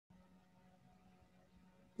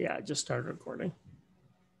Yeah, I just started recording.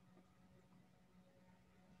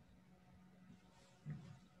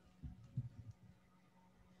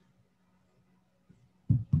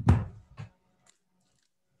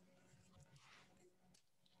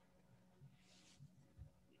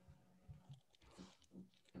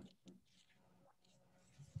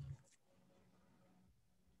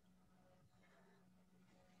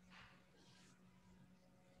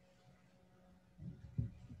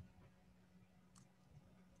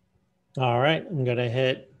 All right, I'm going to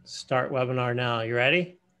hit start webinar now. You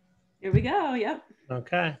ready? Here we go. Yep.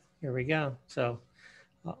 Okay, here we go. So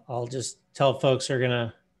I'll just tell folks we're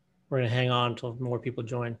going to hang on until more people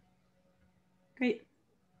join. Great.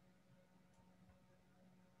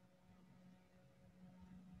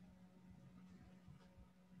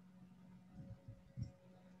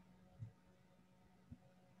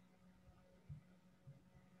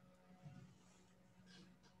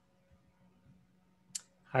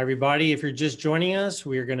 Hi, everybody. If you're just joining us,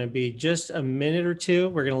 we're going to be just a minute or two.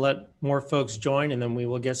 We're going to let more folks join and then we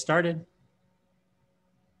will get started.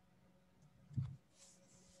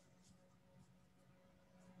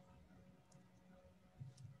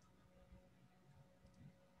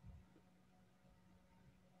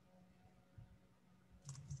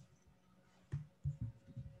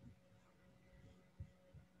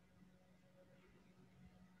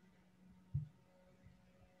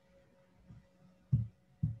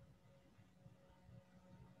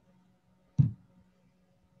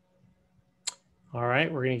 All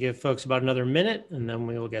right, we're going to give folks about another minute and then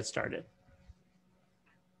we will get started.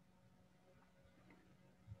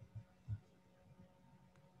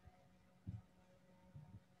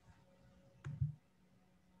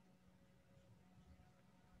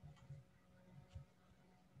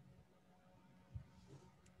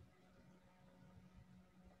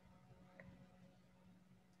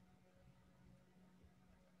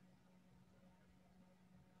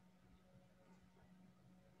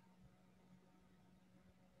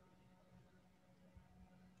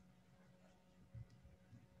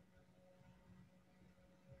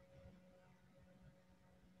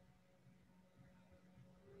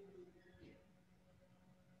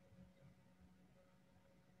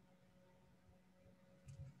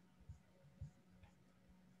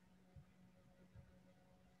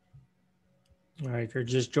 All right, if you're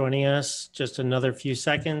just joining us, just another few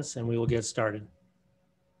seconds and we will get started.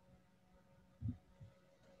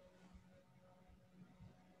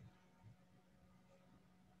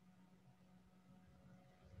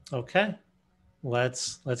 Okay,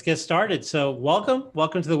 let's get started. So welcome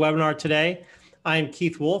to the webinar today. I'm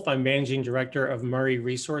Keith Wolf. I'm Managing Director of Murray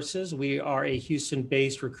Resources. We are a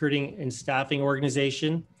Houston-based recruiting and staffing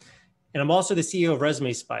organization. And I'm also the CEO of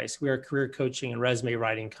Resume Spice. We are a career coaching and resume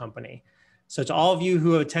writing company. So to all of you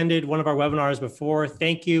who have attended one of our webinars before,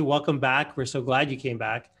 thank you. Welcome back. We're so glad you came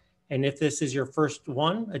back. And if this is your first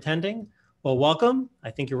one attending, well, welcome.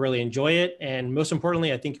 I think you'll really enjoy it. And most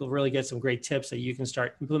importantly, I think you'll really get some great tips that you can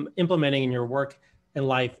start implementing in your work and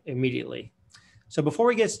life immediately. So before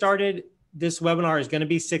we get started, this webinar is going to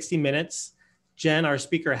be 60 minutes. Jen, our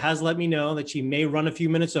speaker, has let me know that she may run a few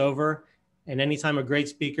minutes over. And anytime a great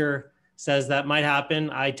speaker says that might happen,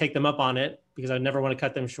 I take them up on it because I never want to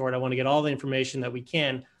cut them short. I want to get all the information that we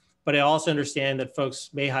can. But I also understand that folks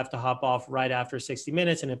may have to hop off right after 60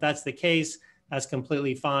 minutes. And if that's the case, that's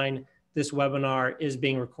completely fine. This webinar is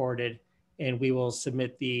being recorded and we will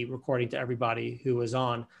submit the recording to everybody who is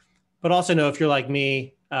on. But also know if you're like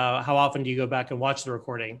me, how often do you go back and watch the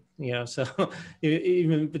recording? You know, so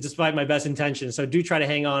even despite my best intentions. So do try to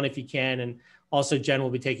hang on if you can. And also Jen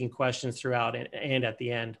will be taking questions throughout and at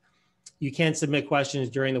the end. You can submit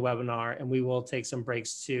questions during the webinar and we will take some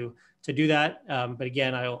breaks to do that. But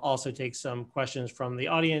again, I will also take some questions from the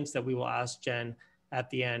audience that we will ask Jen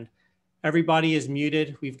at the end. Everybody is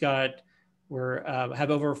muted. We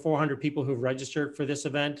have over 400 people who've registered for this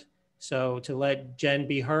event. So to let Jen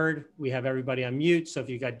be heard, we have everybody on mute. So if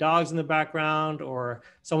you've got dogs in the background or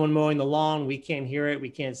someone mowing the lawn, we can't hear it,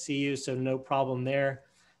 we can't see you, so no problem there.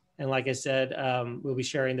 And like I said, we'll be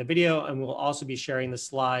sharing the video and we'll also be sharing the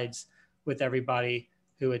slides with everybody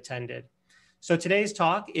who attended. So today's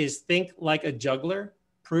talk is Think Like a Juggler,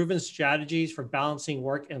 Proven Strategies for Balancing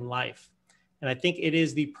Work and Life. And I think it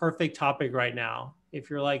is the perfect topic right now.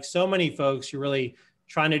 If you're like so many folks, you're really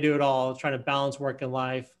trying to do it all, trying to balance work and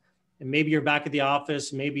life. And maybe you're back at the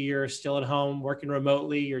office, maybe you're still at home working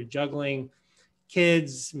remotely, you're juggling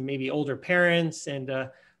kids, maybe older parents. And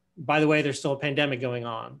by the way, there's still a pandemic going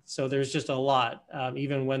on. So there's just a lot,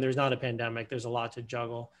 even when there's not a pandemic, there's a lot to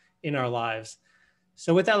juggle in our lives.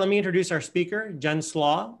 So with that, let me introduce our speaker, Jen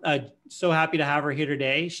Slaw. So happy to have her here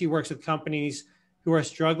today. She works with companies who are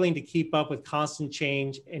struggling to keep up with constant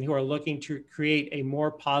change and who are looking to create a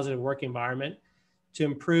more positive work environment to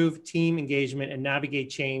improve team engagement and navigate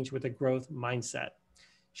change with a growth mindset.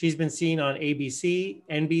 She's been seen on ABC,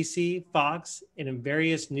 NBC, Fox, and in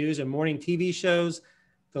various news and morning TV shows,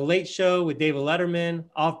 The Late Show with David Letterman,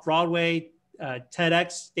 Off-Broadway,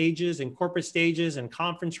 TEDx stages and corporate stages and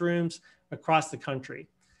conference rooms across the country.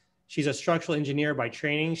 She's a structural engineer by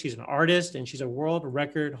training. She's an artist, and she's a world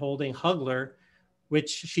record holding juggler, which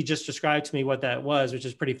she just described to me what that was, which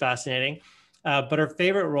is pretty fascinating. But her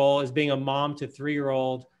favorite role is being a mom to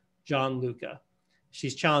 3-year-old John Luca.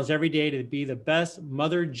 She's challenged every day to be the best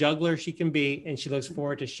mother juggler she can be, and she looks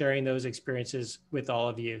forward to sharing those experiences with all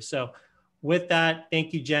of you. So with that,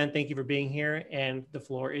 thank you, Jen. Thank you for being here, and the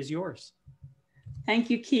floor is yours. Thank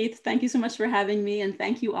you, Keith. Thank you so much for having me, and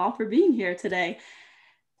thank you all for being here today.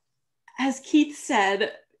 As Keith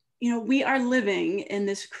said, we are living in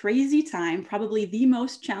this crazy time, probably the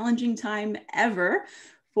most challenging time ever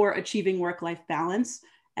for achieving work-life balance.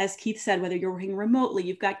 As Keith said, whether you're working remotely,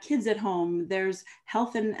 you've got kids at home, there's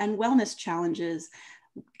health and wellness challenges,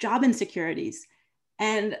 job insecurities,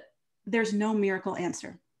 and there's no miracle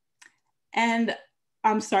answer. And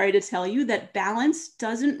I'm sorry to tell you that balance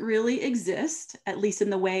doesn't really exist, at least in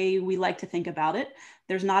the way we like to think about it.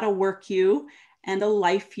 There's not a work you and a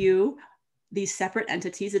life you, these separate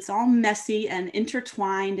entities. It's all messy and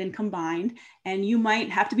intertwined and combined, and you might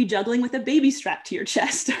have to be juggling with a baby strapped to your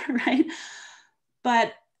chest, right?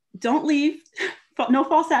 But don't leave, no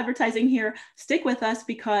false advertising here. Stick with us,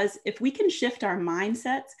 because if we can shift our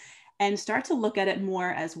mindsets and start to look at it more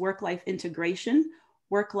as work-life integration,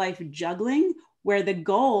 work-life juggling, where the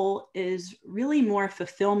goal is really more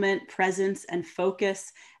fulfillment, presence, and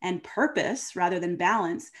focus and purpose rather than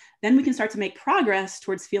balance, then we can start to make progress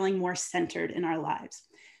towards feeling more centered in our lives.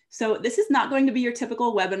 So this is not going to be your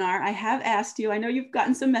typical webinar. I have asked you, I know you've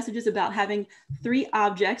gotten some messages about having 3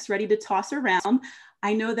 objects ready to toss around.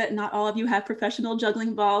 I know that not all of you have professional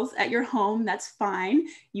juggling balls at your home. That's fine.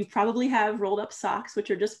 You probably have rolled up socks, which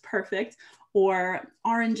are just perfect, or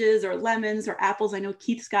oranges or lemons or apples. I know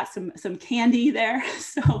Keith's got some candy there.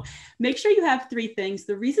 So make sure you have 3 things.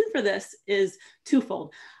 The reason for this is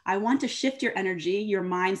twofold. I want to shift your energy, your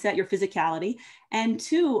mindset, your physicality. And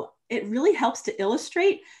 2, it really helps to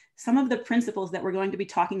illustrate some of the principles that we're going to be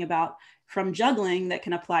talking about from juggling that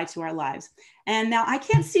can apply to our lives. And now I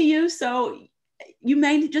can't see you, so you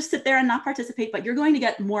may just sit there and not participate, but you're going to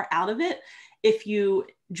get more out of it if you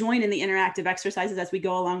join in the interactive exercises as we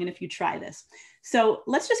go along and if you try this. So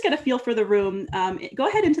let's just get a feel for the room. Go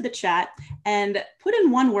ahead into the chat and put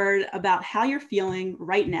in 1 word about how you're feeling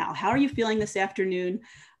right now. How are you feeling this afternoon?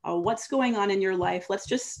 What's going on in your life? Let's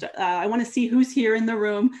just, I want to see who's here in the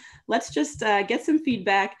room. Let's just get some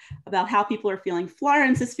feedback about how people are feeling.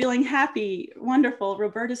 Florence is feeling happy. Wonderful.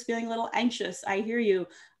 Roberta's feeling a little anxious. I hear you.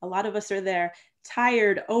 A lot of us are there.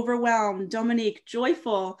 Tired, overwhelmed. Dominique,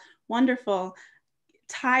 joyful. Wonderful.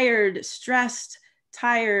 Tired, stressed,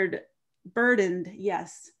 tired, burdened.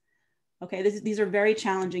 Yes. Okay, these are very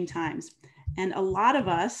challenging times. And a lot of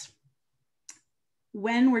us,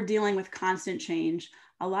 when we're dealing with constant change,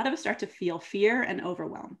 a lot of us start to feel fear and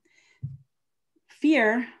overwhelm.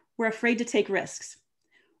 Fear, we're afraid to take risks.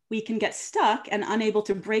 We can get stuck and unable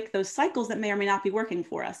to break those cycles that may or may not be working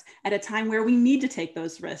for us at a time where we need to take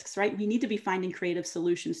those risks, right? We need to be finding creative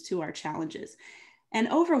solutions to our challenges. And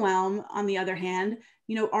overwhelm, on the other hand,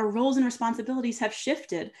 our roles and responsibilities have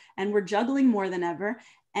shifted and we're juggling more than ever,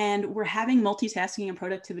 and we're having multitasking and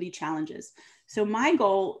productivity challenges. So my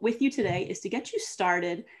goal with you today is to get you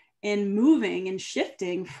started in moving and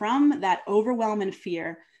shifting from that overwhelm and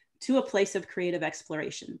fear to a place of creative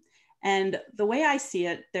exploration. And the way I see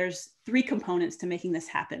it, there's 3 components to making this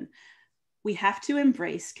happen. We have to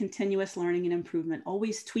embrace continuous learning and improvement,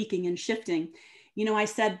 always tweaking and shifting. I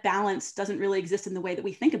said balance doesn't really exist in the way that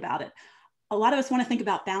we think about it. A lot of us want to think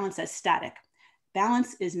about balance as static.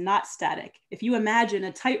 Balance is not static. If you imagine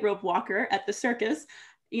a tightrope walker at the circus,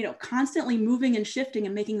 constantly moving and shifting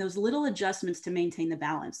and making those little adjustments to maintain the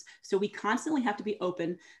balance. So we constantly have to be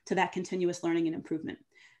open to that continuous learning and improvement.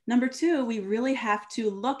 Number 2, we really have to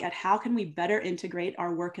look at how can we better integrate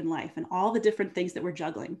our work and life and all the different things that we're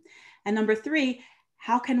juggling. And number 3,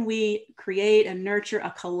 how can we create and nurture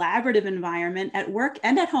a collaborative environment at work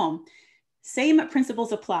and at home? Same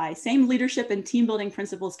principles apply. Same leadership and team building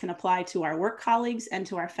principles can apply to our work colleagues and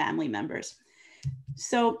to our family members.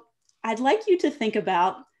 So I'd like you to think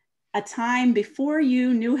about a time before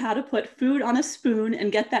you knew how to put food on a spoon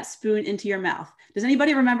and get that spoon into your mouth. Does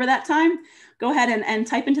anybody remember that time? Go ahead and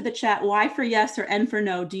type into the chat Y for yes or N for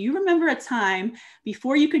no. Do you remember a time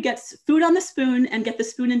before you could get food on the spoon and get the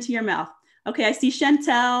spoon into your mouth? Okay, I see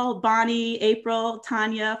Chantel, Bonnie, April,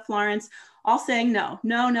 Tanya, Florence, all saying no,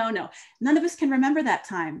 no, no, no. None of us can remember that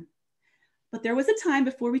time. But there was a time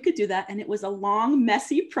before we could do that, and it was a long,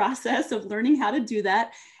 messy process of learning how to do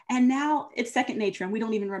that. And now it's second nature, and we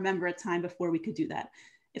don't even remember a time before we could do that.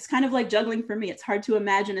 It's kind of like juggling for me. It's hard to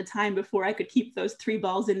imagine a time before I could keep those 3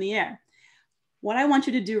 balls in the air. What I want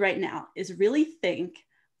you to do right now is really think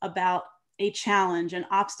about a challenge, an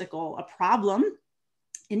obstacle, a problem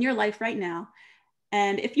in your life right now.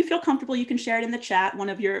 And if you feel comfortable, you can share it in the chat, one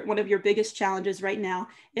of your biggest challenges right now.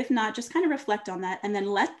 If not, just kind of reflect on that and then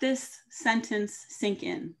let this sentence sink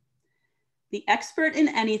in. The expert in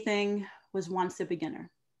anything was once a beginner.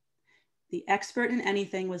 The expert in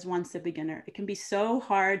anything was once a beginner. It can be so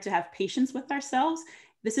hard to have patience with ourselves.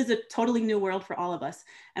 This is a totally new world for all of us,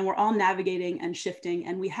 and we're all navigating and shifting,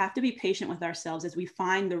 and we have to be patient with ourselves as we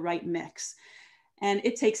find the right mix. And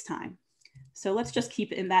it takes time. So let's just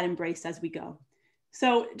keep it in that embrace as we go.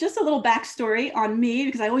 So just a little backstory on me,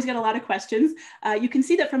 because I always get a lot of questions. You can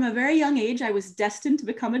see that from a very young age, I was destined to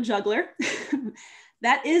become a juggler.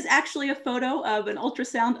 That is actually a photo of an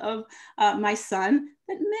ultrasound of my son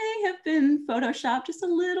that may have been photoshopped just a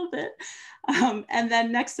little bit. And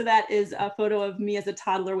then next to that is a photo of me as a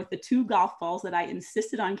toddler with the 2 golf balls that I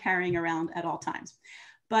insisted on carrying around at all times.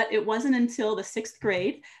 But it wasn't until the 6th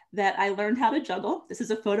grade that I learned how to juggle. This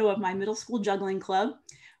is a photo of my middle school juggling club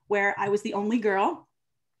where I was the only girl.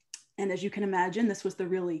 And as you can imagine, this was the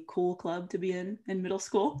really cool club to be in middle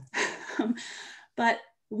school. But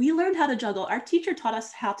we learned how to juggle. Our teacher taught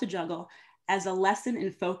us how to juggle as a lesson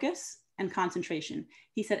in focus and concentration.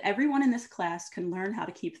 He said, everyone in this class can learn how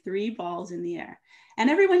to keep 3 balls in the air. And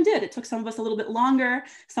everyone did. It took some of us a little bit longer.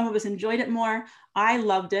 Some of us enjoyed it more. I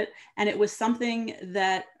loved it. And it was something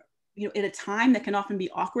that, at a time that can often be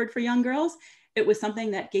awkward for young girls, it was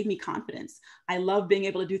something that gave me confidence. I loved being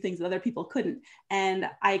able to do things that other people couldn't. And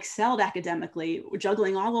I excelled academically,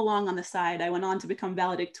 juggling all along on the side. I went on to become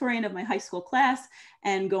valedictorian of my high school class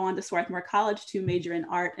and go on to Swarthmore College to major in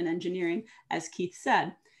art and engineering, as Keith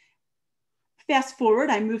said. Fast forward,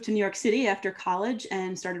 I moved to New York City after college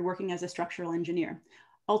and started working as a structural engineer.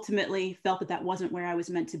 Ultimately, felt that that wasn't where I was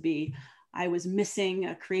meant to be. I was missing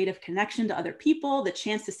a creative connection to other people, the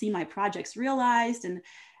chance to see my projects realized,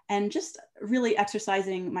 and just really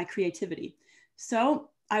exercising my creativity. So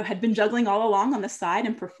I had been juggling all along on the side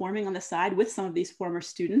and performing on the side with some of these former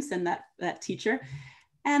students and that teacher.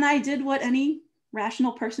 And I did what any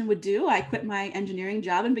rational person would do. I quit my engineering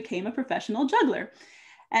job and became a professional juggler.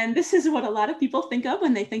 And this is what a lot of people think of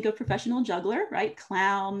when they think of professional juggler, right?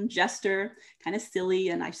 Clown, jester, kind of silly.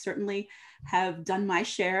 And I certainly have done my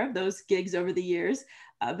share of those gigs over the years.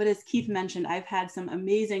 But as Keith mentioned, I've had some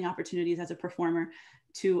amazing opportunities as a performer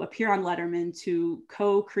to appear on Letterman, to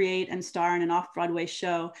co-create and star in an off-Broadway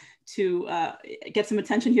show, to get some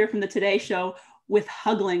attention here from the Today Show with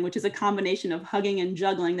Huggling, which is a combination of hugging and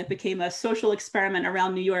juggling that became a social experiment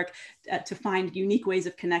around New York to find unique ways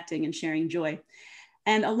of connecting and sharing joy.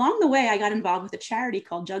 And along the way, I got involved with a charity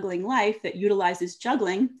called Juggling Life that utilizes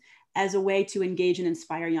juggling as a way to engage and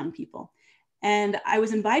inspire young people. And I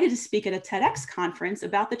was invited to speak at a TEDx conference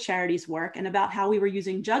about the charity's work and about how we were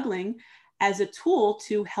using juggling as a tool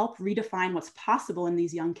to help redefine what's possible in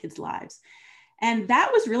these young kids' lives. And that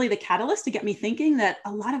was really the catalyst to get me thinking that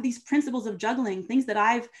a lot of these principles of juggling, things that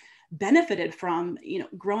I've benefited from,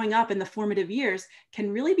 growing up in the formative years, can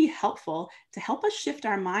really be helpful to help us shift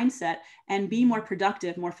our mindset and be more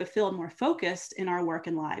productive, more fulfilled, more focused in our work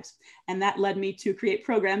and lives. And that led me to create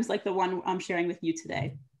programs like the one I'm sharing with you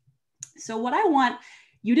today. So what I want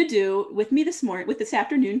you to do with me this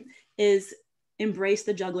afternoon is embrace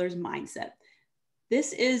the juggler's mindset.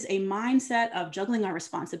 This is a mindset of juggling our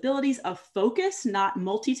responsibilities, of focus, not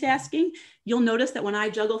multitasking. You'll notice that when I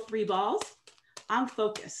juggle 3 balls, I'm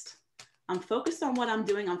focused. I'm focused on what I'm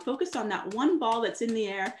doing. I'm focused on that one ball that's in the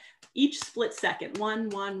air each split second, 1,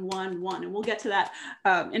 1, 1, 1. And we'll get to that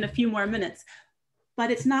in a few more minutes. But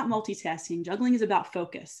it's not multitasking. Juggling is about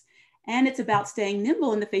focus. And it's about staying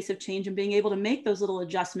nimble in the face of change and being able to make those little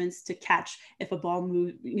adjustments to catch if a ball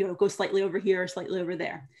goes slightly over here or slightly over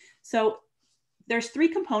there. So there's 3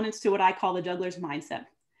 components to what I call the juggler's mindset.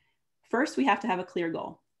 First, we have to have a clear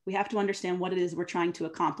goal. We have to understand what it is we're trying to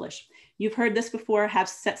accomplish. You've heard this before, have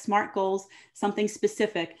set SMART goals, something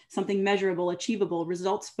specific, something measurable, achievable,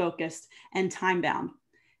 results focused, and time bound.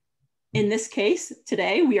 In this case,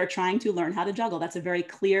 today, we are trying to learn how to juggle. That's a very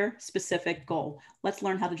clear, specific goal. Let's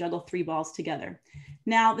learn how to juggle 3 balls together.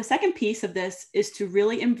 Now, the second piece of this is to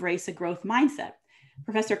really embrace a growth mindset.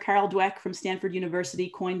 Professor Carol Dweck from Stanford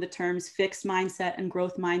University coined the terms fixed mindset and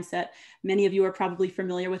growth mindset. Many of you are probably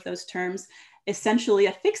familiar with those terms. Essentially,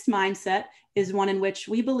 a fixed mindset is one in which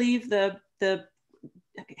we believe the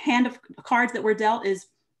hand of cards that we're dealt is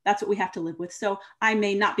that's what we have to live with. So I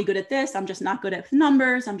may not be good at this. I'm just not good at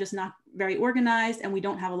numbers. I'm just not very organized, and we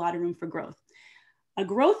don't have a lot of room for growth. A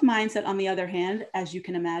growth mindset, on the other hand, as you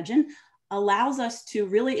can imagine, allows us to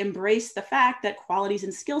really embrace the fact that qualities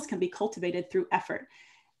and skills can be cultivated through effort.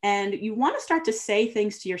 And you want to start to say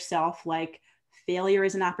things to yourself like, failure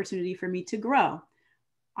is an opportunity for me to grow.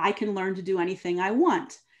 I can learn to do anything I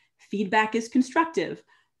want. Feedback is constructive.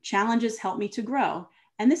 Challenges help me to grow.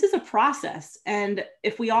 And this is a process. And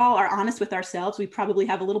if we all are honest with ourselves, we probably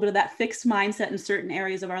have a little bit of that fixed mindset in certain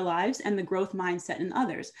areas of our lives and the growth mindset in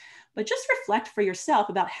others. But just reflect for yourself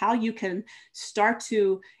about how you can start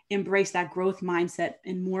to embrace that growth mindset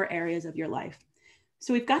in more areas of your life.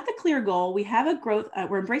 So we've got the clear goal. We have a growth,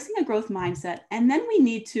 we're embracing a growth mindset, and then we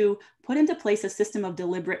need to put into place a system of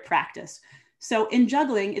deliberate practice. So in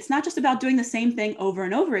juggling, it's not just about doing the same thing over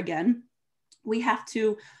and over again. We have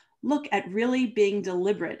to look at really being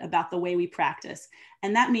deliberate about the way we practice.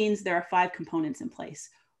 And that means there are 5 components in place.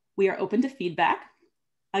 We are open to feedback.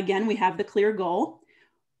 Again, we have the clear goal.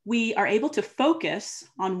 We are able to focus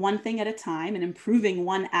on one thing at a time and improving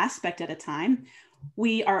one aspect at a time.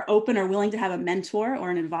 We are open or willing to have a mentor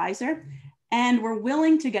or an advisor, and we're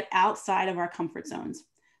willing to get outside of our comfort zones.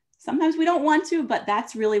 Sometimes we don't want to, but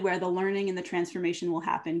that's really where the learning and the transformation will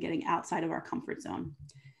happen, getting outside of our comfort zone.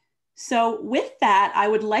 So with that, I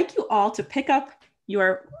would like you all to pick up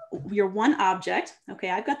your one object.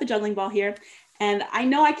 Okay, I've got the juggling ball here, and I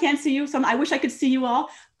know I can't see you, so I wish I could see you all,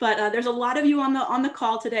 but there's a lot of you on the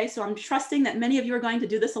call today, so I'm trusting that many of you are going to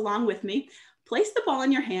do this along with me. Place the ball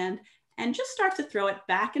in your hand and just start to throw it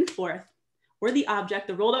back and forth, or the object,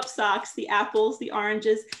 the rolled up socks, the apples, the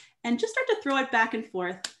oranges, and just start to throw it back and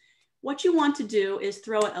forth. What you want to do is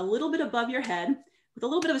throw it a little bit above your head with a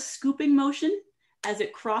little bit of a scooping motion as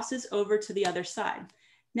it crosses over to the other side.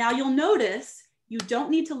 Now you'll notice you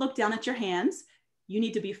don't need to look down at your hands. You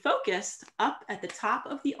need to be focused up at the top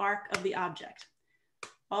of the arc of the object.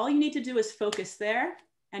 All you need to do is focus there,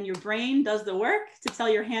 and your brain does the work to tell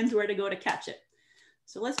your hands where to go to catch it.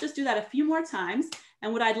 So let's just do that a few more times.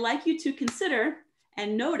 And what I'd like you to consider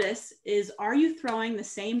and notice is, are you throwing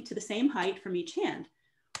to the same height from each hand?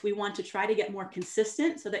 We want to try to get more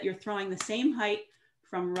consistent so that you're throwing the same height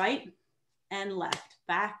from right and left,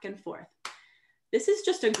 back and forth. This is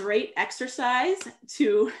just a great exercise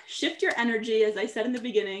to shift your energy, as I said in the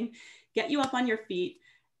beginning, get you up on your feet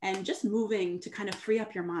and just moving to kind of free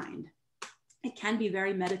up your mind. It can be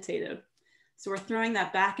very meditative. So we're throwing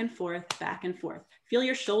that back and forth, back and forth. Feel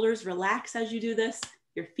your shoulders relax as you do this,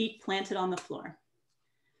 your feet planted on the floor.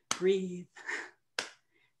 Breathe.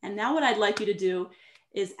 And now what I'd like you to do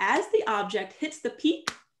is, as the object hits the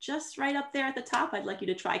peak, just right up there at the top, I'd like you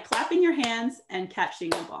to try clapping your hands and catching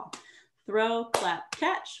the ball. Throw, clap,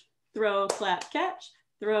 catch, throw, clap, catch,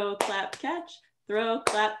 throw, clap, catch, throw,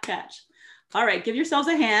 clap, catch. All right, give yourselves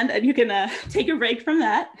a hand, and you can take a break from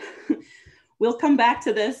that. We'll come back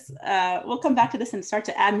to this. And start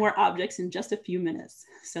to add more objects in just a few minutes.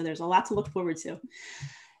 So there's a lot to look forward to.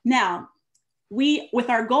 Now, with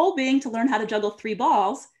our goal being to learn how to juggle 3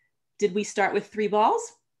 balls, did we start with 3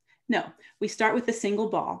 balls? No, we start with a single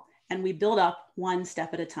ball, and we build up one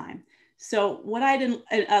step at a time. So what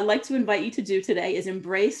I'd like to invite you to do today is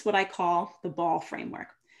embrace what I call the ball framework,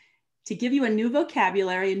 to give you a new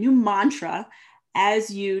vocabulary, a new mantra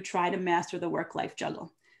as you try to master the work-life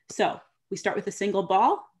juggle. So we start with a single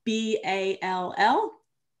ball, B-A-L-L,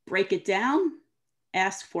 break it down,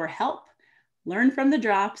 ask for help, learn from the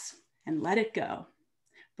drops, and let it go.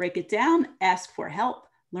 Break it down, ask for help,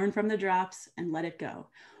 learn from the drops, and let it go.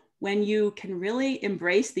 When you can really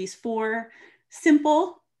embrace these 4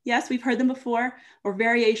 simple, yes, we've heard them before, or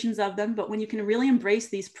variations of them, but when you can really embrace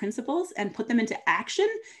these principles and put them into action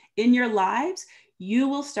in your lives, you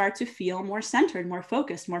will start to feel more centered, more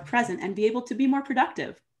focused, more present, and be able to be more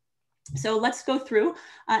productive. So let's go through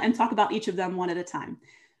and talk about each of them one at a time.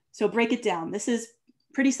 So break it down. This is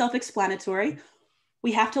pretty self-explanatory.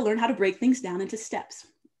 We have to learn how to break things down into steps.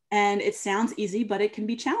 And it sounds easy, but it can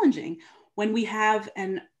be challenging. When we have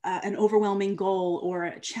an overwhelming goal or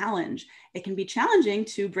a challenge, it can be challenging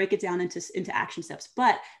to break it down into action steps.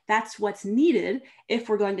 But that's what's needed if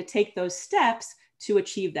we're going to take those steps to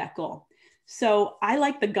achieve that goal. So I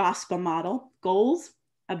like the GOSPA model: goals,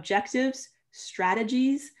 objectives,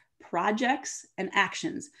 strategies, projects, and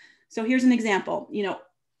actions. So here's an example.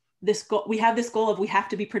 This goal, we have this goal of we have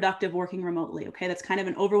to be productive working remotely. Okay, that's kind of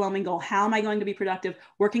an overwhelming goal. How am I going to be productive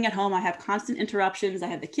working at home? I have constant interruptions. I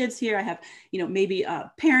have the kids here. I have, maybe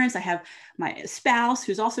parents. I have my spouse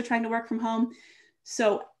who's also trying to work from home.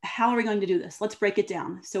 So how are we going to do this? Let's break it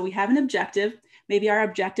down. So we have an objective. Maybe our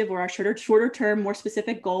objective or our shorter term, more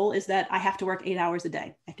specific goal is that I have to work 8 hours a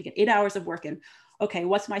day. I have to get 8 hours of work in. Okay,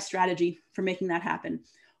 what's my strategy for making that happen?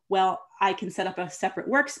 Well, I can set up a separate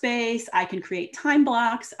workspace. I can create time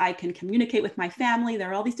blocks. I can communicate with my family.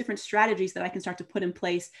 There are all these different strategies that I can start to put in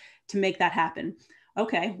place to make that happen.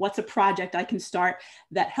 Okay, what's a project I can start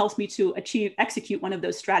that helps me to execute one of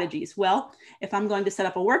those strategies? Well, if I'm going to set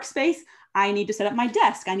up a workspace, I need to set up my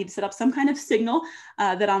desk. I need to set up some kind of signal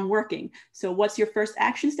that I'm working. So what's your first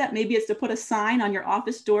action step? Maybe it's to put a sign on your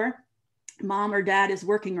office door. Mom or dad is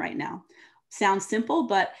working right now. Sounds simple,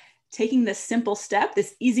 but taking this simple step,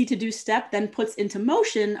 this easy to do step, then puts into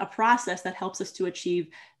motion a process that helps us to achieve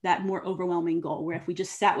that more overwhelming goal, where if we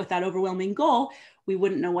just sat with that overwhelming goal, we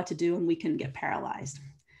wouldn't know what to do and we can get paralyzed.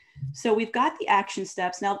 So we've got the action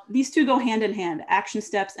steps. Now, these two go hand in hand, action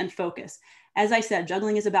steps and focus. As I said,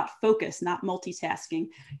 juggling is about focus, not multitasking.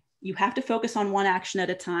 You have to focus on one action at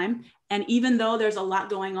a time. And even though there's a lot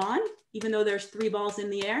going on, even though there's 3 balls in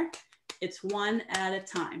the air, it's one at a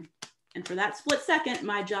time. And for that split second,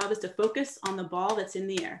 my job is to focus on the ball that's in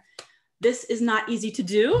the air. This is not easy to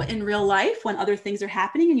do in real life when other things are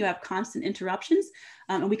happening and you have constant interruptions.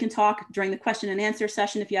 And we can talk during the question and answer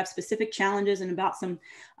session if you have specific challenges and about some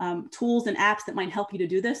tools and apps that might help you to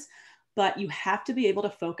do this. But you have to be able to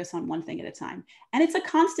focus on one thing at a time. And it's a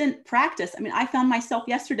constant practice. I mean, I found myself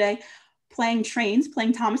yesterday playing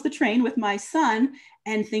Thomas the Train with my son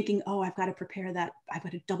and thinking, oh, I've got to prepare that. I've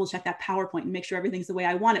got to double check that PowerPoint and make sure everything's the way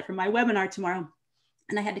I want it for my webinar tomorrow.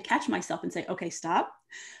 And I had to catch myself and say, okay, stop,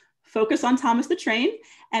 focus on Thomas the Train.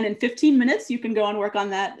 And in 15 minutes, you can go and work on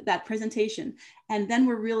that presentation. And then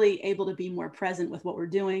we're really able to be more present with what we're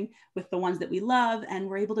doing, with the ones that we love. And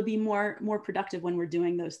we're able to be more productive when we're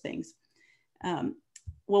doing those things.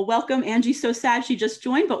 Well, welcome. Angie's so sad she just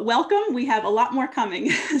joined, but welcome. We have a lot more coming,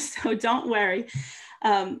 so don't worry.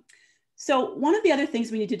 So one of the other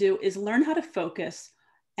things we need to do is learn how to focus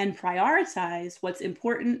and prioritize what's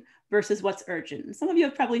important versus what's urgent. And some of you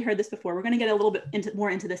have probably heard this before. We're going to get a little bit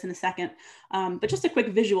more into this in a second, but just a quick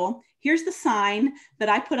visual. Here's the sign that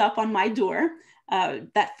I put up on my door.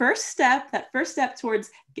 That first step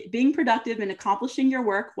towards being productive and accomplishing your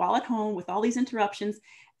work while at home with all these interruptions.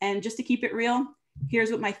 And just to keep it real,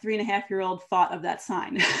 here's what my 3.5-year-old thought of that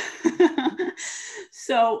sign.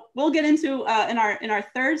 So we'll get into in our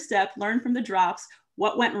third step, learn from the drops,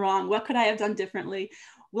 what went wrong, what could I have done differently?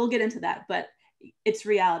 We'll get into that, but it's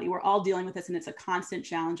reality. We're all dealing with this and it's a constant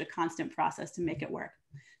challenge, a constant process to make it work.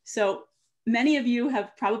 So many of you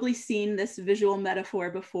have probably seen this visual metaphor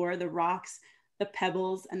before, the rocks, the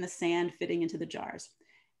pebbles, and the sand fitting into the jars.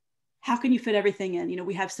 How can you fit everything in? You know,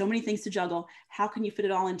 we have so many things to juggle. How can you fit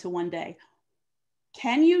it all into one day?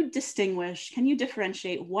 Can you distinguish, can you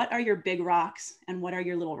differentiate what are your big rocks and what are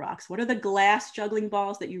your little rocks? What are the glass juggling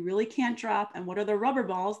balls that you really can't drop? And what are the rubber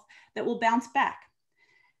balls that will bounce back?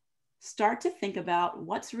 Start to think about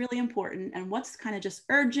what's really important and what's kind of just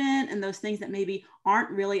urgent and those things that maybe aren't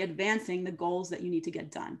really advancing the goals that you need to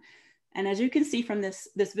get done. And as you can see from this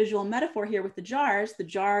visual metaphor here with the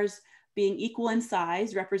jars being equal in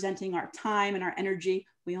size, representing our time and our energy,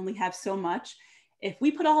 we only have so much. If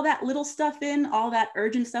we put all that little stuff in, all that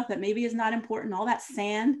urgent stuff that maybe is not important, all that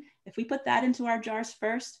sand, if we put that into our jars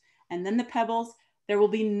first and then the pebbles, there will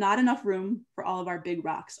be not enough room for all of our big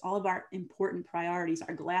rocks, all of our important priorities,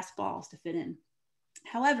 our glass balls to fit in.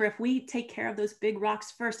 However, if we take care of those big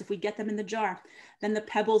rocks first, if we get them in the jar, then the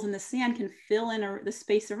pebbles and the sand can fill in the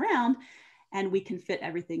space around and we can fit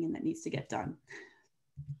everything in that needs to get done.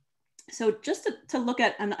 So just to look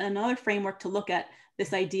at another framework to look at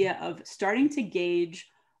this idea of starting to gauge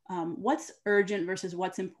what's urgent versus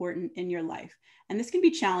what's important in your life. And this can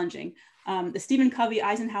be challenging. The Stephen Covey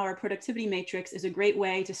Eisenhower productivity matrix is a great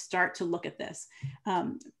way to start to look at this.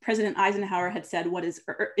 President Eisenhower had said, what is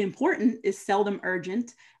important is seldom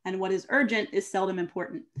urgent, and what is urgent is seldom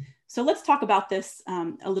important. So let's talk about this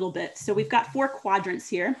a little bit. So we've got 4 quadrants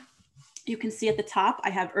here. You can see at the top, I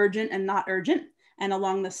have urgent and not urgent, and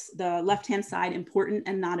along the left-hand side, important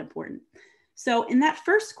and not important. So in that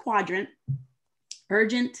first quadrant,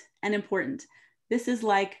 urgent and important, this is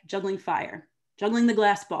like juggling fire, juggling the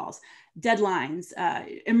glass balls, deadlines,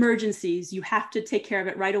 emergencies. You have to take care of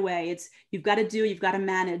it right away. You've got to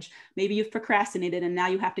manage. Maybe you've procrastinated and now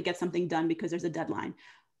you have to get something done because there's a deadline.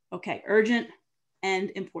 Okay, urgent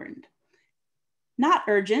and important. Not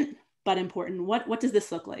urgent, but important. What does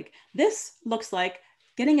this look like? This looks like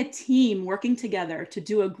getting a team working together to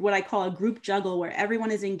do what I call a group juggle where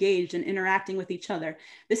everyone is engaged and interacting with each other.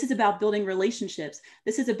 This is about building relationships.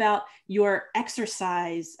 This is about your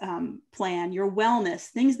exercise plan, your wellness,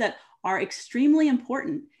 things that are extremely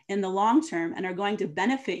important in the long term and are going to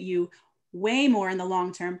benefit you way more in the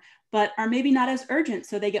long term, but are maybe not as urgent,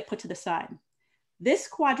 so they get put to the side. This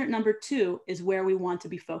quadrant number 2 is where we want to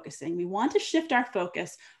be focusing. We want to shift our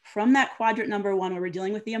focus from that quadrant number 1, where we're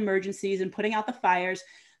dealing with the emergencies and putting out the fires,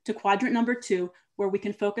 to quadrant number 2, where we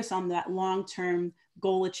can focus on that long-term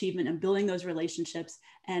goal achievement and building those relationships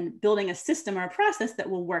and building a system or a process that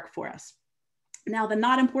will work for us. Now, the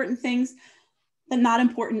not important things, the not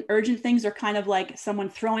important urgent things are kind of like someone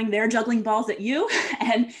throwing their juggling balls at you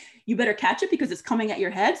and you better catch it because it's coming at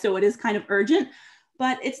your head. So it is kind of urgent,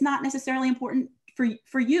 but it's not necessarily important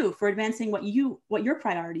for you, for advancing what your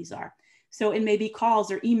priorities are. So it may be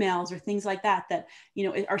calls or emails or things like that,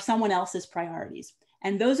 are someone else's priorities.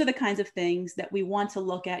 And those are the kinds of things that we want to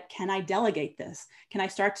look at. Can I delegate this? Can I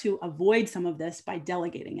start to avoid some of this by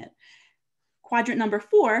delegating it? Quadrant number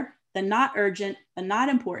 4, the not urgent, the not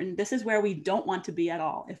important, this is where we don't want to be at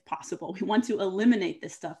all, if possible. We want to eliminate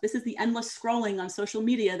this stuff. This is the endless scrolling on social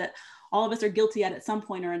media that all of us are guilty at some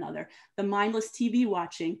point or another. The mindless TV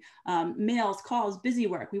watching, mails, calls, busy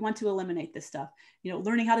work. We want to eliminate this stuff.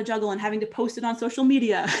 Learning how to juggle and having to post it on social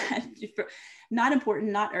media. Not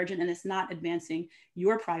important, not urgent, and it's not advancing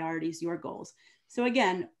your priorities, your goals. So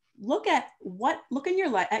again, look in your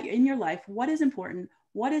life, what is important?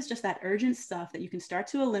 What is just that urgent stuff that you can start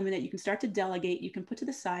to eliminate, you can start to delegate, you can put to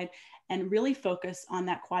the side, and really focus on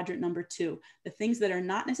that quadrant number 2, the things that are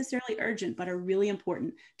not necessarily urgent, but are really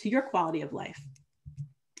important to your quality of life.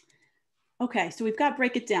 Okay, so we've got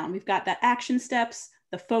break it down. We've got that action steps,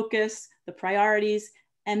 the focus, the priorities,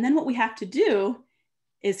 and then what we have to do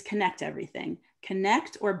is connect everything.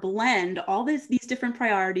 Connect or blend all these different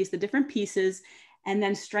priorities, the different pieces, and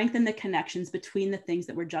then strengthen the connections between the things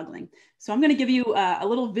that we're juggling. So I'm going to give you a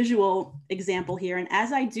little visual example here. And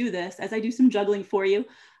as I do this, as I do some juggling for you,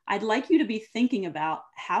 I'd like you to be thinking about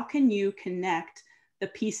how can you connect the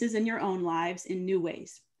pieces in your own lives in new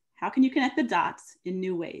ways? How can you connect the dots in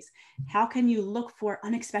new ways? How can you look for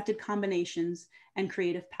unexpected combinations and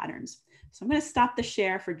creative patterns? So I'm going to stop the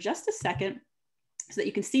share for just a second so that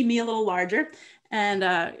you can see me a little larger and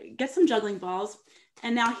get some juggling balls.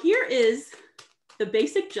 And now here is the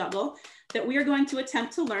basic juggle that we are going to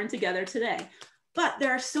attempt to learn together today. But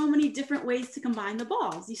there are so many different ways to combine the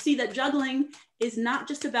balls. You see that juggling is not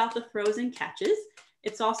just about the throws and catches,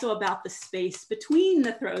 it's also about the space between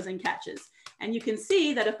the throws and catches. And you can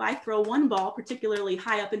see that if I throw one ball particularly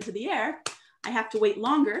high up into the air, I have to wait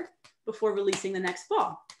longer before releasing the next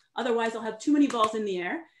ball. Otherwise, I'll have too many balls in the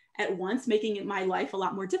air at once, making my life a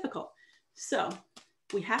lot more difficult. So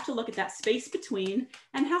we have to look at that space between,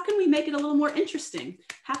 and how can we make it a little more interesting?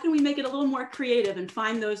 How can we make it a little more creative and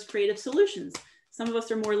find those creative solutions? Some of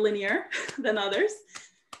us are more linear than others.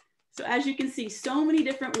 So as you can see, so many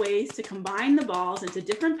different ways to combine the balls into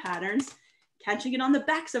different patterns, catching it on the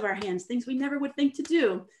backs of our hands, things we never would think to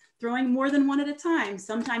do, throwing more than one at a time.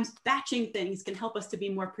 Sometimes batching things can help us to be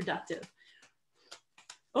more productive.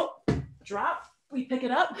 Oh, drop, we pick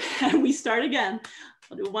it up and we start again.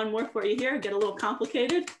 I'll do one more for you here, get a little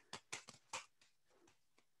complicated.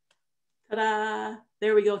 Ta-da,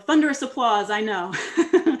 there we go, thunderous applause, I know.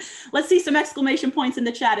 Let's see some exclamation points in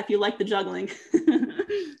the chat if you like the juggling.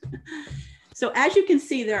 So as you can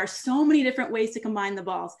see, there are so many different ways to combine the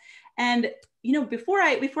balls. And before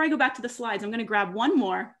I go back to the slides, I'm gonna grab one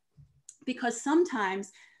more, because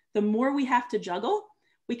sometimes the more we have to juggle,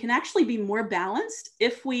 we can actually be more balanced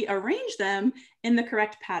if we arrange them in the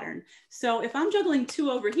correct pattern. So if I'm juggling 2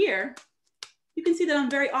 over here, you can see that I'm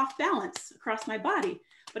very off balance across my body.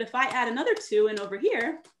 But if I add another 2 in over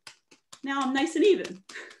here, now I'm nice and even.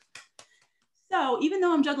 So even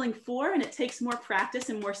though I'm juggling 4 and it takes more practice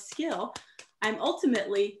and more skill, I'm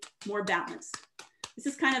ultimately more balanced. This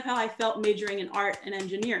is kind of how I felt majoring in art and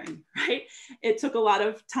engineering, right? It took a lot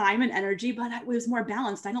of time and energy, but I was more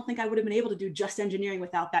balanced. I don't think I would have been able to do just engineering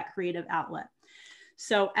without that creative outlet.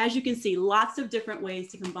 So as you can see, lots of different ways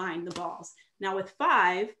to combine the balls. Now with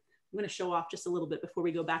 5, I'm going to show off just a little bit before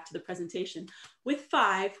we go back to the presentation. With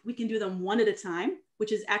 5, we can do them one at a time,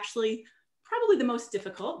 which is actually probably the most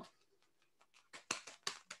difficult.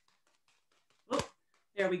 Oh,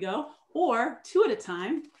 there we go. Or 2 at a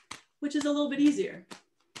time, which is a little bit easier.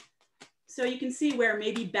 So you can see where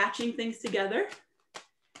maybe batching things together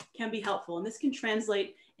can be helpful, and this can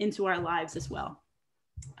translate into our lives as well.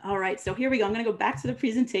 All right, so here we go. I'm gonna go back to the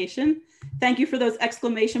presentation. Thank you for those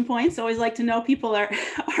exclamation points. Always like to know people are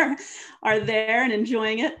there and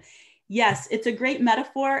enjoying it. Yes, it's a great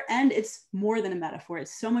metaphor, and it's more than a metaphor.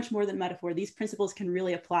 It's so much more than metaphor. These principles can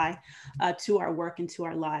really apply to our work and to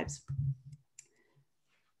our lives.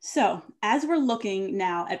 So as we're looking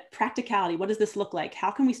now at practicality, what does this look like? How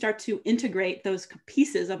can we start to integrate those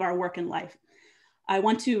pieces of our work and life? I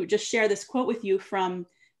want to just share this quote with you from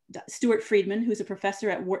Stuart Friedman, who's a professor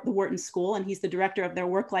at the Wharton School, and he's the director of their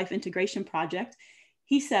work-life integration project.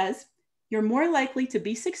 He says, "You're more likely to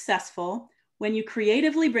be successful when you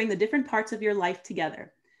creatively bring the different parts of your life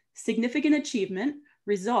together. Significant achievement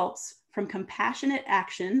results from compassionate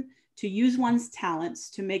action to use one's talents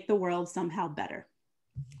to make the world somehow better."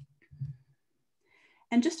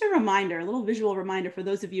 And just a reminder, a little visual reminder for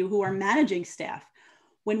those of you who are managing staff,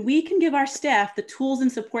 when we can give our staff the tools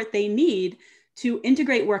and support they need to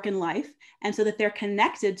integrate work and life, and so that they're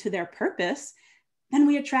connected to their purpose, then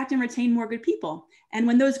we attract and retain more good people. And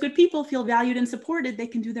when those good people feel valued and supported, they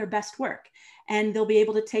can do their best work, and they'll be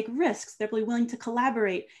able to take risks. They'll be willing to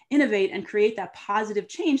collaborate, innovate, and create that positive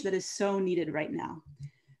change that is so needed right now.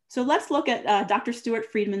 So let's look at Dr.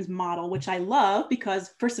 Stuart Friedman's model, which I love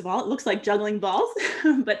because, first of all, it looks like juggling balls,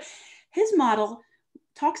 but his model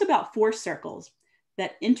talks about 4 circles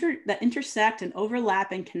that intersect and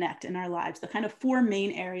overlap and connect in our lives, the kind of 4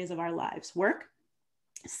 main areas of our lives: work,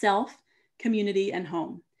 self, community, and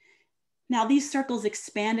home. Now, these circles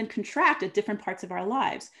expand and contract at different parts of our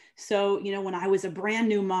lives. So, you know, when I was a brand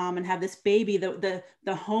new mom and have this baby, the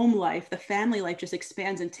home life, the family life just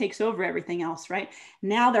expands and takes over everything else, right?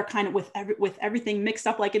 Now they're kind of with everything mixed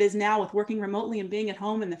up like it is now, with working remotely and being at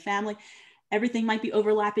home and the family, everything might be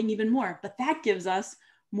overlapping even more, but that gives us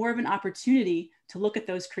more of an opportunity to look at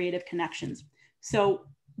those creative connections. So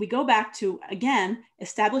we go back to, again,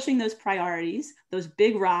 establishing those priorities, those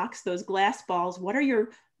big rocks, those glass balls. What are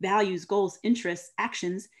your values, goals, interests,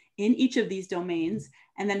 actions in each of these domains?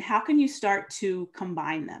 And then how can you start to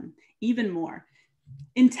combine them even more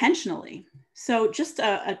intentionally? So just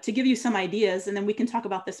to give you some ideas, and then we can talk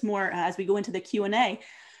about this more as we go into the Q&A,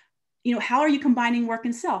 you know, how are you combining work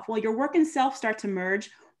and self? Well, your work and self start to merge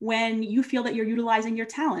when you feel that you're utilizing your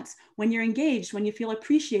talents, when you're engaged, when you feel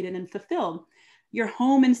appreciated and fulfilled. Your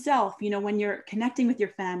home and self, you know, when you're connecting with your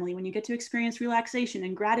family, when you get to experience relaxation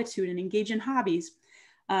and gratitude and engage in hobbies.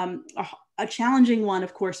 A challenging one,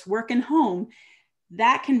 of course, work and home,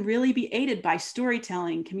 that can really be aided by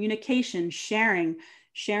storytelling, communication, sharing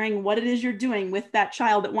what it is you're doing with that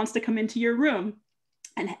child that wants to come into your room,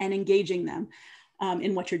 and engaging them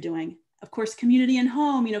in what you're doing. Of course, community and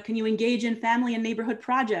home, you know, can you engage in family and neighborhood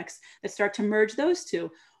projects that start to merge those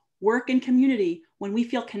two? Work and community, when we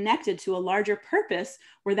feel connected to a larger purpose,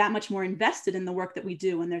 we're that much more invested in the work that we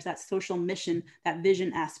do. And there's that social mission, that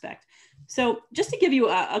vision aspect. So just to give you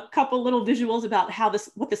a couple little visuals about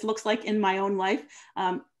what this looks like in my own life.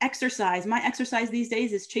 Exercise, my exercise these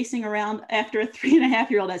days is chasing around after a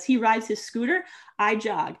 3.5-year-old. As he rides his scooter, I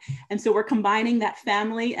jog. And so we're combining that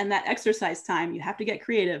family and that exercise time. You have to get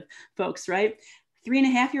creative, folks, right?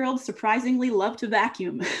 3.5-year-olds surprisingly love to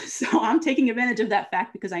vacuum. So I'm taking advantage of that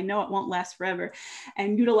fact because I know it won't last forever,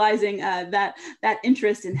 and utilizing that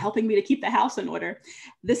interest in helping me to keep the house in order.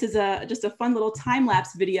 This is just a fun little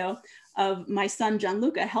time-lapse video of my son,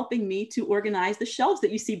 Gianluca, helping me to organize the shelves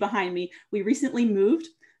that you see behind me. We recently moved.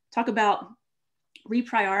 Talk about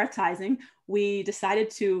reprioritizing. We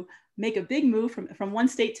decided to make a big move from one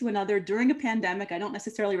state to another during a pandemic. I don't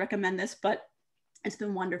necessarily recommend this, but it's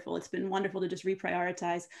been wonderful. It's been wonderful to just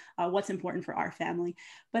reprioritize what's important for our family.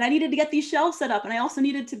 But I needed to get these shelves set up, and I also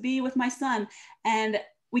needed to be with my son. And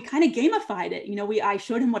we kind of gamified it. You know, I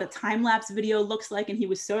showed him what a time-lapse video looks like, and he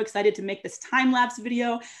was so excited to make this time-lapse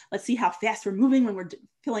video. Let's see how fast we're moving when we're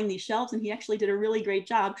filling these shelves. And he actually did a really great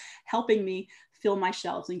job helping me fill my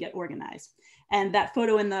shelves and get organized. And that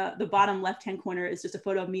photo in the bottom left-hand corner is just a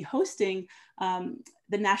photo of me hosting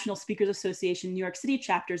the National Speakers Association New York City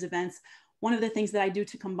chapters events. One of the things that I do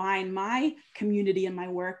to combine my community and my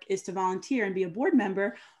work is to volunteer and be a board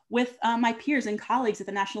member with my peers and colleagues at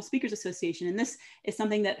the National Speakers Association. And this is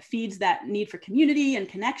something that feeds that need for community and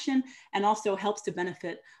connection, and also helps to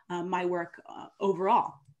benefit my work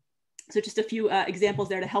overall. So just a few examples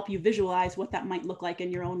there to help you visualize what that might look like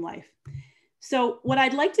in your own life. So what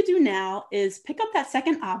I'd like to do now is pick up that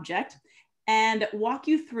second object and walk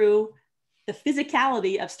you through the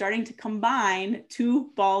physicality of starting to combine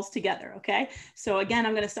 2 balls together, okay? So again,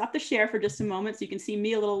 I'm gonna stop the share for just a moment so you can see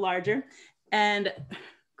me a little larger, and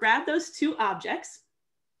grab those 2 objects,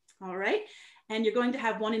 all right? And you're going to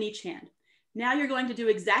have one in each hand. Now you're going to do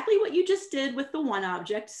exactly what you just did with the one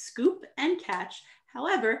object, scoop and catch.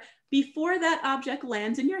 However, before that object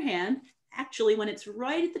lands in your hand, actually when it's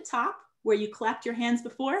right at the top where you clapped your hands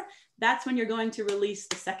before, that's when you're going to release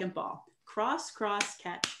the second ball. Cross, cross,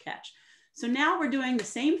 catch, catch. So now we're doing the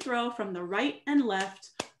same throw from the right and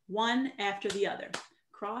left, one after the other.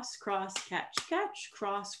 cross, cross, catch, catch,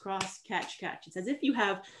 cross, cross, catch, catch. It's as if you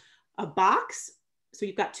have a box. So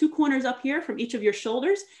you've got two corners up here from each of your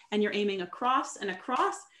shoulders, and you're aiming across and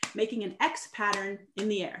across, making an X pattern in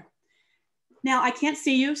the air. Now I can't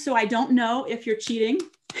see you, so I don't know if you're cheating.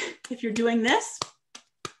 If you're doing this,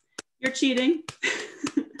 you're cheating.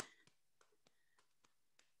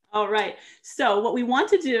 All right, so what we want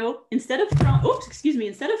to do, instead of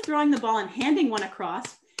throwing the ball and handing one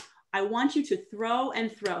across, I want you to throw and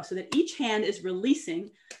throw so that each hand is releasing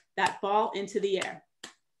that ball into the air.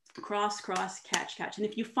 Cross, cross, catch, catch. And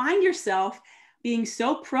if you find yourself being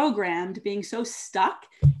so programmed, being so stuck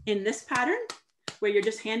in this pattern where you're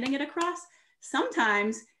just handing it across,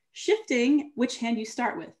 sometimes shifting which hand you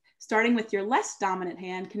start with, starting with your less dominant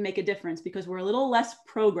hand can make a difference because we're a little less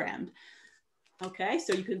programmed. Okay,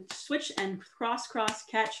 so you can switch and cross, cross,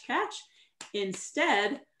 catch, catch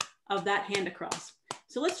instead of that hand across.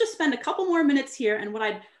 So let's just spend a couple more minutes here. And what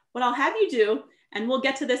I'll have you do, and we'll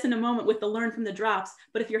get to this in a moment with the learn from the drops,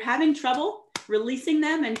 but if you're having trouble releasing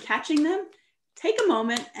them and catching them, take a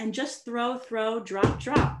moment and just throw, throw, drop,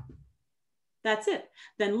 drop. That's it.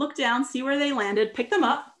 Then look down, see where they landed, pick them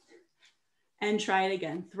up, and try it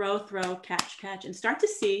again. Throw, throw, catch, catch, and start to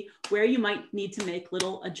see where you might need to make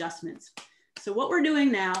little adjustments. So what we're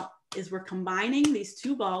doing now is we're combining these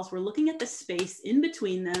two balls. We're looking at the space in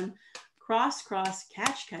between them. Cross, cross,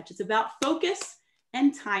 catch, catch. It's about focus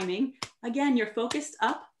and timing. Again, you're focused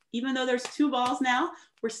up. Even though there's two balls now,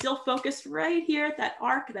 we're still focused right here at that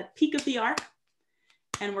arc, that peak of the arc.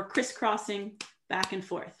 And we're crisscrossing back and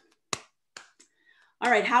forth. All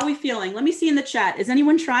right, how are we feeling? Let me see in the chat. Is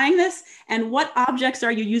anyone trying this? And what objects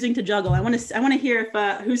are you using to juggle? I want to hear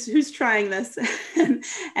if who's trying this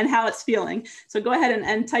and how it's feeling. So go ahead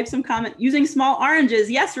and type some comment. Using small oranges.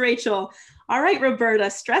 Yes, Rachel. All right, Roberta.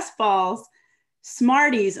 Stress balls.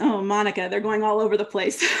 Smarties. Oh, Monica, they're going all over the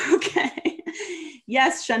place. Okay.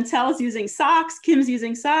 Yes, Chantel's using socks. Kim's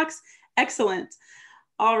using socks. Excellent.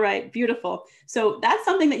 All right, beautiful. So that's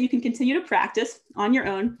something that you can continue to practice on your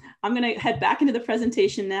own. I'm going to head back into the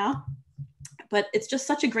presentation now, but it's just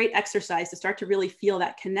such a great exercise to start to really feel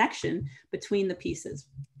that connection between the pieces.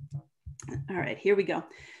 All right, here we go.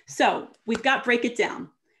 So we've got break it down.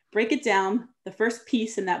 Break it down, the first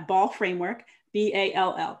piece in that ball framework,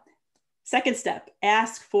 BALL. Second step,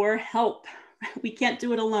 ask for help. We can't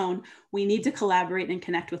do it alone. We need to collaborate and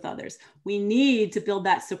connect with others. We need to build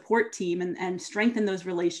that support team and strengthen those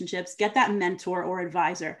relationships, get that mentor or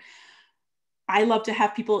advisor. I love to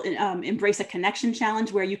have people embrace a connection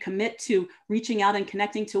challenge where you commit to reaching out and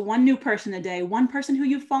connecting to one new person a day, one person who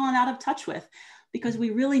you've fallen out of touch with, because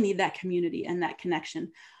we really need that community and that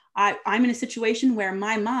connection. I'm in a situation where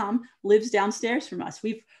my mom lives downstairs from us.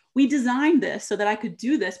 We designed this so that I could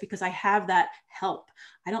do this because I have that help.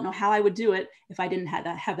 I don't know how I would do it if I didn't have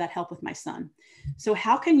that help with my son. So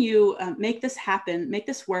how can you make this happen, make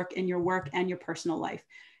this work in your work and your personal life?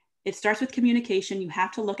 It starts with communication. You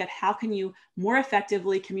have to look at how can you more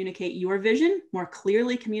effectively communicate your vision, more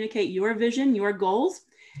clearly communicate your vision, your goals,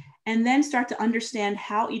 and then start to understand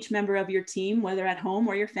how each member of your team, whether at home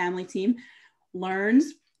or your family team,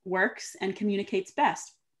 learns, works, and communicates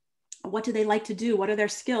best. What do they like to do? What are their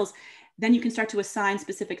skills? Then you can start to assign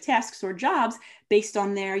specific tasks or jobs based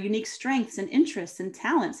on their unique strengths and interests and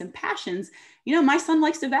talents and passions. You know, my son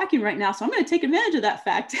likes to vacuum right now, so I'm going to take advantage of that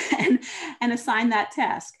fact and assign that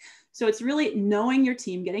task. So it's really knowing your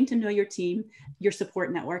team, getting to know your team, your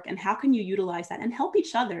support network, and how can you utilize that and help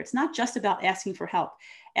each other. It's not just about asking for help.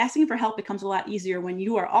 Asking for help becomes a lot easier when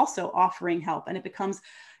you are also offering help, and it becomes,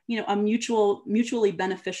 you know, a mutually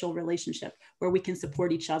beneficial relationship where we can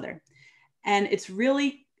support each other. And it's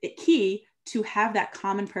really key to have that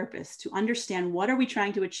common purpose, to understand what are we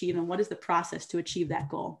trying to achieve and what is the process to achieve that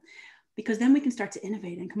goal. Because then we can start to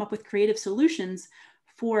innovate and come up with creative solutions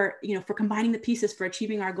for combining the pieces for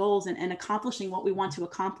achieving our goals and accomplishing what we want to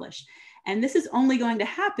accomplish. And this is only going to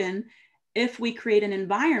happen if we create an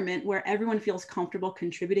environment where everyone feels comfortable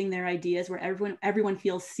contributing their ideas, where everyone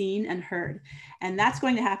feels seen and heard. And that's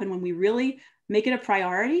going to happen when we really make it a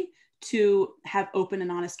priority to have open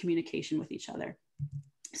and honest communication with each other.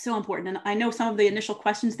 So important. And I know some of the initial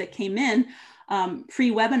questions that came in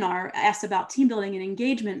pre-webinar asked about team building and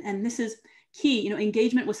engagement. And this is key. You know,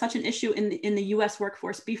 engagement was such an issue in the US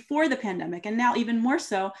workforce before the pandemic, and now even more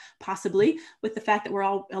so, possibly with the fact that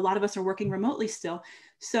a lot of us are working remotely still.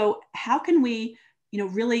 So how can we,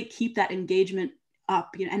 really keep that engagement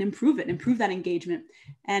up, and improve that engagement?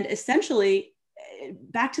 And essentially,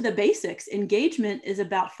 back to the basics, engagement is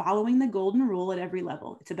about following the golden rule at every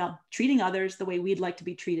level. It's about treating others the way we'd like to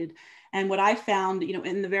be treated. And what I found,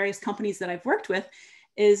 in the various companies that I've worked with,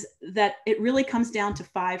 is that it really comes down to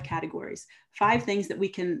 5 categories, 5 things that we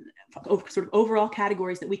can, sort of overall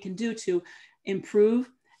categories that we can do to improve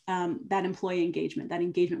that employee engagement, that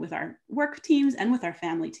engagement with our work teams and with our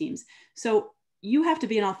family teams. So you have to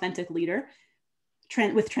be an authentic leader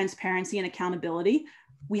with transparency and accountability.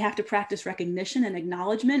 We have to practice recognition and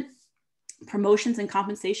acknowledgement. Promotions and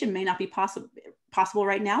compensation may not be possible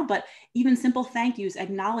right now, but even simple thank yous,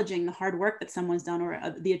 acknowledging the hard work that someone's done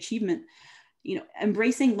or the achievement,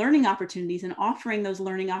 embracing learning opportunities and offering those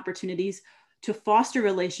learning opportunities to foster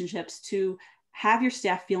relationships, to have your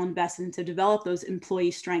staff feel invested and to develop those employee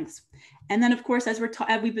strengths. And then, of course, as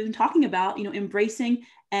we've been talking about, embracing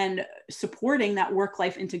and supporting that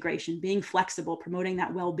work-life integration, being flexible, promoting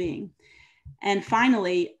that well-being. And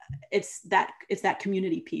finally, it's that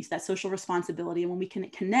community piece, that social responsibility. And when we can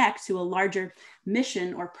connect to a larger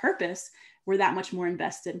mission or purpose, we're that much more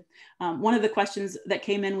invested. One of the questions that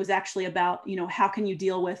came in was actually about, how can you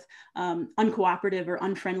deal with uncooperative or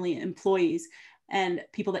unfriendly employees and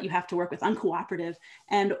people that you have to work with, uncooperative.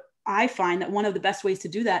 And I find that one of the best ways to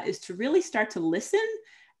do that is to really start to listen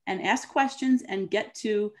and ask questions and get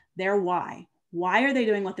to their why. Why are they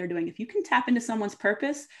doing what they're doing? If you can tap into someone's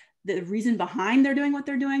purpose, the reason behind they're doing what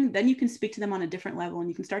they're doing, then you can speak to them on a different level and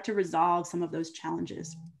you can start to resolve some of those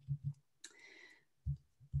challenges.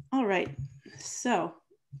 All right, so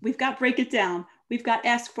we've got break it down. We've got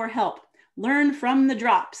ask for help, learn from the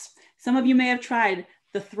drops. Some of you may have tried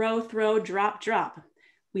the throw, drop, drop.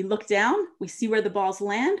 We look down, we see where the balls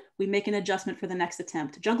land, we make an adjustment for the next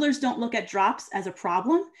attempt. Jugglers don't look at drops as a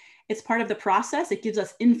problem. It's part of the process. It gives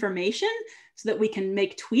us information so that we can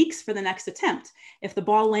make tweaks for the next attempt. If the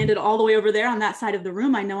ball landed all the way over there on that side of the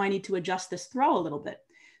room, I know I need to adjust this throw a little bit.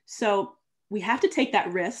 So we have to take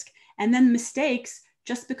that risk, and then mistakes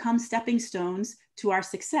just become stepping stones to our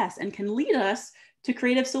success and can lead us to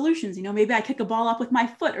creative solutions. Maybe I kick a ball up with my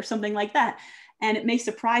foot or something like that, and it may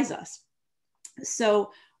surprise us.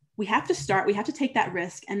 So we have to take that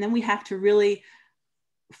risk, and then we have to really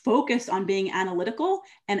focus on being analytical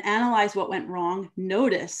and analyze what went wrong,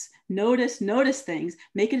 notice things,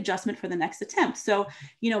 make an adjustment for the next attempt. So,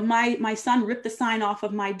 my son ripped the sign off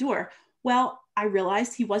of my door. Well, I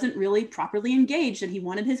realized he wasn't really properly engaged and he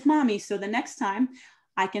wanted his mommy. So the next time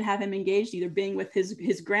I can have him engaged, either being with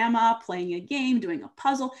his grandma, playing a game, doing a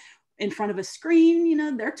puzzle in front of a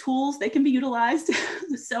screen, they're tools, they can be utilized.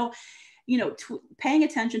 So, paying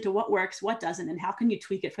attention to what works, what doesn't, and how can you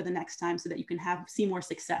tweak it for the next time so that you can see more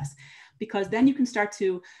success, because then you can start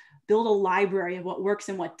to build a library of what works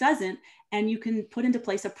and what doesn't, and you can put into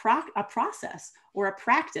place a process or a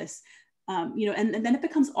practice, and then it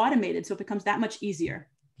becomes automated, so it becomes that much easier.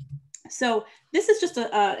 So this is just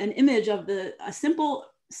an image of a simple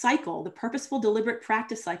cycle, the purposeful, deliberate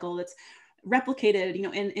practice cycle that's replicated,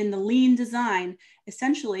 in the lean design.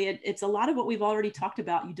 Essentially, it's a lot of what we've already talked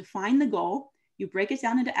about. You define the goal, you break it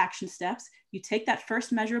down into action steps, you take that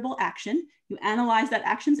first measurable action, you analyze that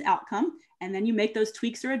action's outcome, and then you make those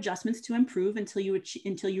tweaks or adjustments to improve until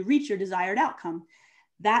you reach your desired outcome.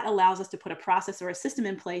 That allows us to put a process or a system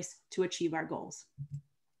in place to achieve our goals.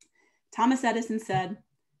 Thomas Edison said,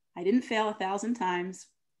 "I didn't fail 1,000 times.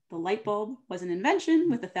 The light bulb was an invention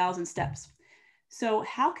with 1,000 steps." So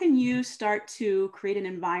how can you start to create an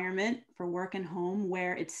environment for work and home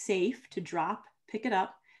where it's safe to drop, pick it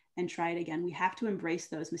up, and try it again? We have to embrace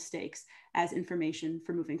those mistakes as information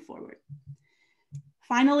for moving forward.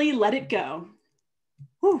 Finally, let it go.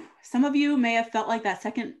 Whew. Some of you may have felt like that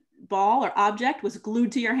second ball or object was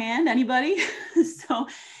glued to your hand. Anybody? So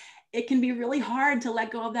it can be really hard to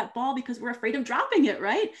let go of that ball because we're afraid of dropping it,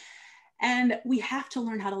 right? And we have to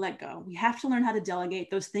learn how to let go. We have to learn how to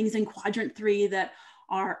delegate those things in quadrant 3 that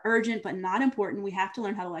are urgent but not important. We have to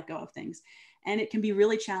learn how to let go of things. And it can be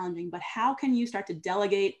really challenging, but how can you start to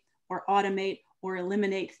delegate or automate or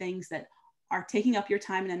eliminate things that are taking up your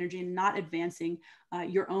time and energy and not advancing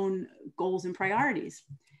your own goals and priorities?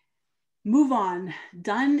 Move on.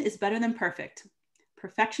 Done is better than perfect.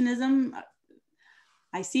 Perfectionism,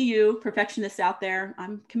 I see you perfectionists out there.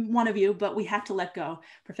 I'm one of you, but we have to let go.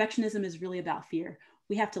 Perfectionism is really about fear.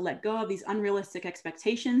 We have to let go of these unrealistic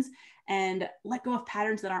expectations and let go of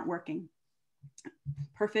patterns that aren't working.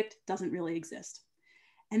 Perfect doesn't really exist.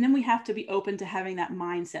 And then we have to be open to having that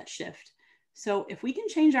mindset shift. So if we can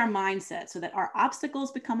change our mindset so that our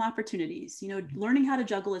obstacles become opportunities, learning how to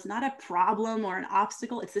juggle is not a problem or an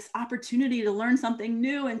obstacle. It's this opportunity to learn something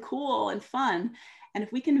new and cool and fun. And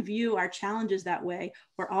if we can view our challenges that way,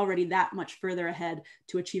 we're already that much further ahead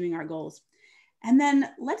to achieving our goals. And then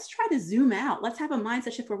let's try to zoom out. Let's have a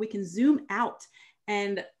mindset shift where we can zoom out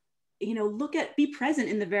and, be present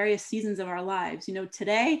in the various seasons of our lives.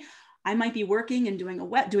 Today I might be working and doing a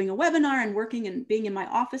webinar and working and being in my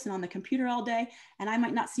office and on the computer all day, and I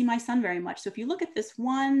might not see my son very much. So if you look at this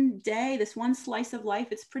one day, this one slice of life,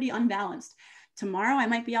 it's pretty unbalanced. Tomorrow, I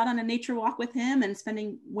might be out on a nature walk with him and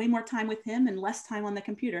spending way more time with him and less time on the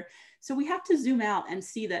computer. So we have to zoom out and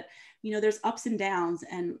see that, you know, there's ups and downs,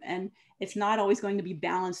 and it's not always going to be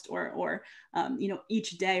balanced or you know,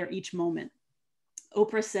 each day or each moment.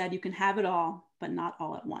 Oprah said, you can have it all, but not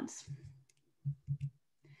all at once.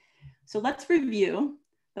 So let's review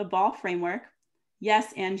the ball framework.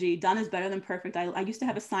 Yes, Angie, done is better than perfect. I used to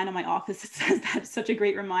have a sign on my office that says that. It's such a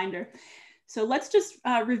great reminder. So let's just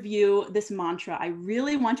review this mantra. I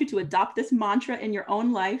really want you to adopt this mantra in your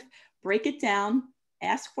own life, break it down,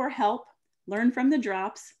 ask for help, learn from the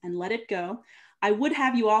drops, and let it go. I would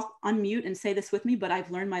have you all unmute and say this with me, but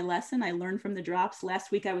I've learned my lesson. I learned from the drops.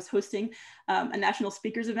 Last week, I was hosting a national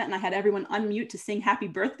speakers event, and I had everyone unmute to sing happy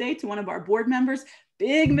birthday to one of our board members.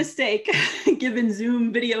 Big mistake, given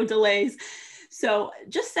Zoom video delays. So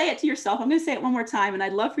just say it to yourself. I'm going to say it one more time, and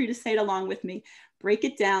I'd love for you to say it along with me. Break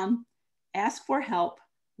it down, ask for help,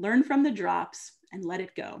 learn from the drops, and let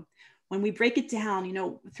it go. When we break it down, you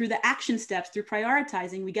know, through the action steps, through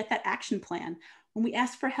prioritizing, we get that action plan. When we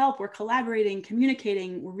ask for help, we're collaborating,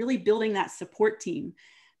 communicating, we're really building that support team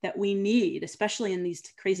that we need, especially in these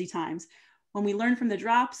crazy times. When we learn from the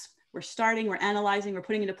drops, we're starting, we're analyzing, we're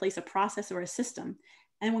putting into place a process or a system.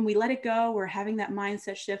 And when we let it go, we're having that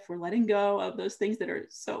mindset shift, we're letting go of those things that are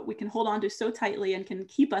so we can hold on to so tightly and can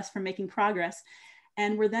keep us from making progress.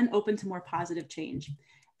 And we're then open to more positive change.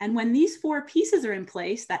 And when these 4 pieces are in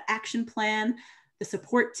place, that action plan, the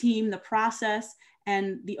support team, the process,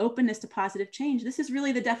 and the openness to positive change, this is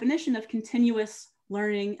really the definition of continuous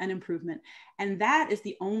learning and improvement. And that is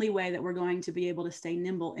the only way that we're going to be able to stay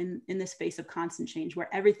nimble in this space of constant change, where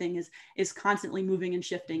everything is constantly moving and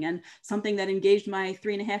shifting. And something that engaged my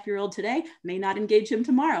 3.5-year-old today may not engage him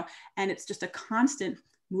tomorrow. And it's just a constant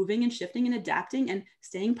moving and shifting and adapting and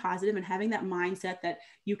staying positive and having that mindset that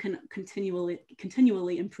you can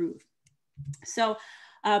continually improve. So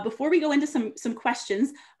before we go into some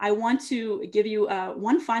questions, I want to give you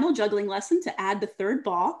one final juggling lesson to add the 3rd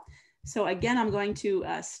ball. So again, I'm going to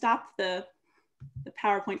stop the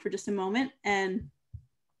PowerPoint for just a moment, and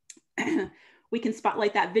we can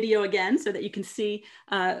spotlight that video again so that you can see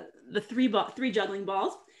the 3 juggling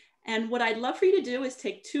balls. And what I'd love for you to do is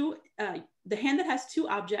take the hand that has 2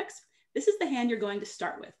 objects. This is the hand you're going to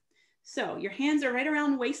start with. So your hands are right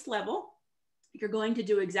around waist level. You're going to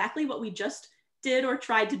do exactly what we just did or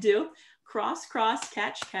tried to do. Cross, cross,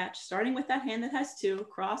 catch, catch, starting with that hand that has 2.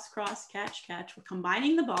 Cross, cross, catch, catch. We're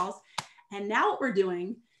combining the balls. And now what we're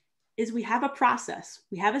doing is we have a process.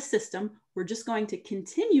 We have a system. We're just going to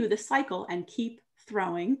continue the cycle and keep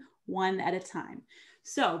throwing one at a time.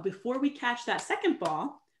 So before we catch that 2nd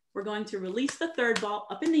ball, we're going to release the 3rd ball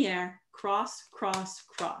up in the air, cross, cross,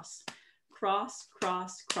 cross, cross,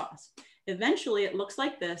 cross, cross. Eventually it looks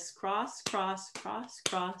like this, cross, cross, cross,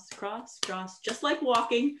 cross, cross, cross, just like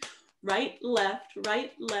walking, right, left,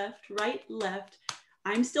 right, left, right, left.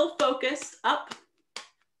 I'm still focused, up,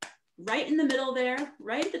 right in the middle there,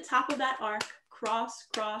 right at the top of that arc, cross,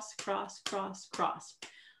 cross, cross, cross, cross.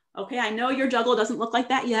 Okay, I know your juggle doesn't look like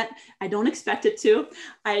that yet. I don't expect it to.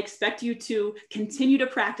 I expect you to continue to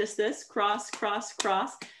practice this, cross, cross,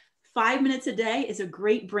 cross. 5 minutes a day is a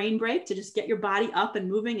great brain break to just get your body up and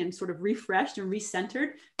moving and sort of refreshed and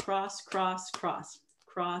recentered. Cross, cross, cross,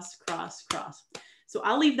 cross, cross, cross. So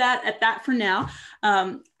I'll leave that at that for now.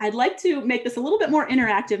 I'd like to make this a little bit more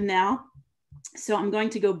interactive now. So I'm going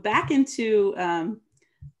to go back into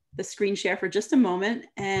the screen share for just a moment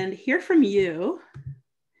and hear from you.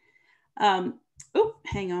 Oh,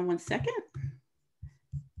 hang on one second.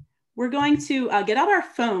 We're going to get out our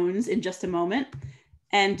phones in just a moment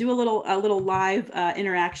and do a little live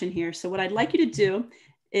interaction here. So what I'd like you to do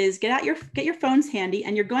is get your phones handy,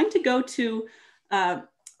 and you're going to go to a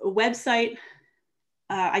website.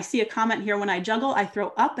 I see a comment here: when I juggle, I throw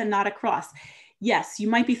up and not across. Yes, you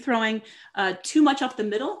might be throwing too much up the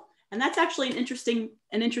middle. And that's actually an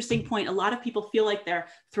interesting point. A lot of people feel like they're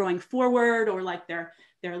throwing forward, or like their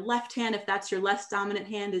left hand, if that's your less dominant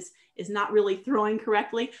hand, is not really throwing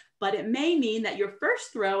correctly. But it may mean that your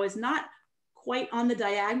first throw is not quite on the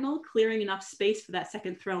diagonal, clearing enough space for that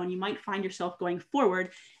second throw. And you might find yourself going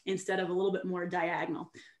forward instead of a little bit more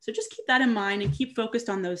diagonal. So just keep that in mind and keep focused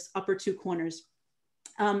on those upper 2 corners.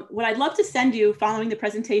 What I'd love to send you following the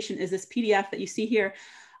presentation is this PDF that you see here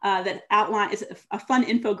that outlines a fun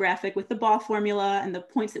infographic with the ball formula and the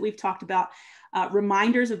points that we've talked about,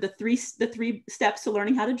 reminders of the three steps to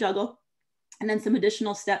learning how to juggle. and then some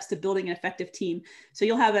additional steps to building an effective team. So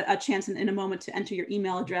you'll have a chance in a moment to enter your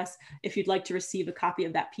email address if you'd like to receive a copy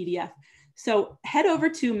of that PDF. So head over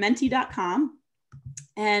to menti.com.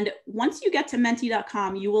 And once you get to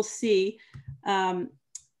menti.com, you will see an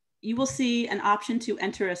option to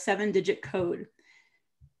enter a 7-digit code.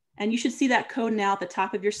 And you should see that code now at the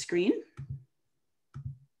top of your screen.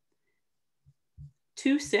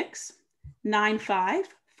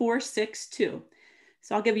 2695462.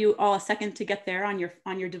 So I'll give you all a second to get there on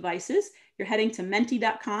your devices. You're heading to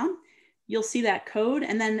menti.com. You'll see that code.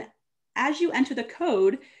 And then as you enter the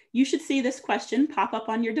code, you should see this question pop up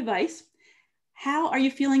on your device. How are you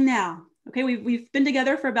feeling now? Okay, we've been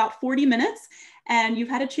together for about 40 minutes and you've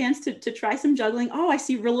had a chance to try some juggling. Oh, I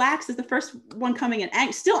see relax is the first one coming in.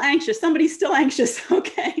 Still anxious, somebody's still anxious,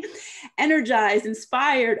 okay. Energized,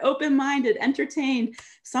 inspired, open-minded, entertained,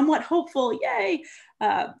 somewhat hopeful, yay.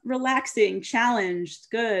 Relaxing, challenged,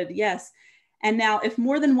 good, yes. And now if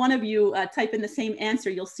more than one of you type in the same answer,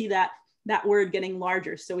 you'll see that word getting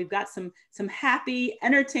larger. So we've got some happy,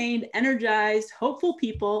 entertained, energized, hopeful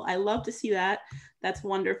people. I love to see that. That's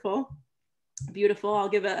wonderful. Beautiful. I'll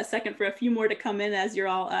give a second for a few more to come in as you're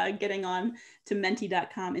all getting on to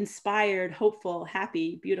menti.com. Inspired, hopeful,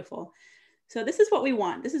 happy, beautiful. So this is what we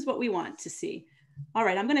want. This is what we want to see. All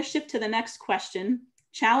right, I'm going to shift to the next question.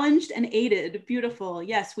 Challenged and aided, beautiful.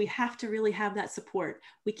 Yes, we have to really have that support.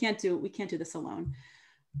 We can't do this alone.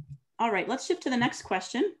 All right, let's shift to the next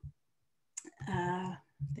question.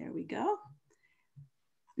 There we go.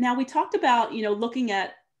 Now we talked about, looking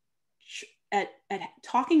at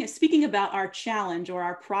speaking about our challenge or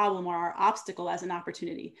our problem or our obstacle as an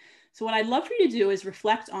opportunity. So what I'd love for you to do is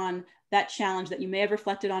reflect on that challenge that you may have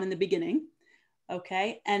reflected on in the beginning,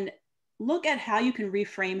 okay? And look at how you can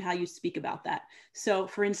reframe how you speak about that. So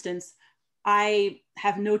for instance, I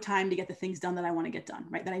have no time to get the things done that I want to get done,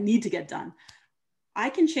 right? That I need to get done. I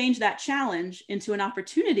can change that challenge into an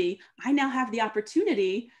opportunity. I now have the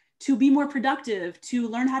opportunity to be more productive, to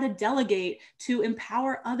learn how to delegate, to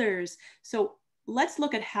empower others. So let's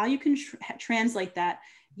look at how you can translate that.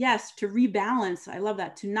 Yes, to rebalance. I love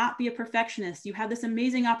that. To not be a perfectionist. You have this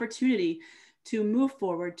amazing opportunity to move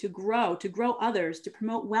forward, to grow others, to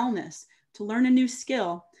promote wellness, to learn a new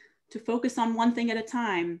skill, to focus on one thing at a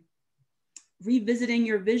time, revisiting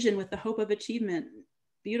your vision with the hope of achievement.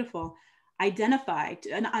 Beautiful. Identify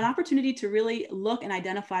an opportunity to really look and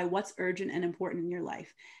identify what's urgent and important in your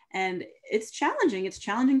life. And it's challenging. It's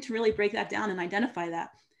challenging to really break that down and identify that.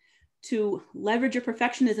 To leverage your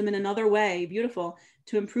perfectionism in another way. Beautiful.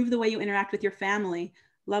 To improve the way you interact with your family.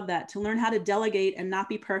 Love that. To learn how to delegate and not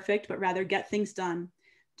be perfect, but rather get things done.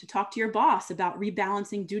 To talk to your boss about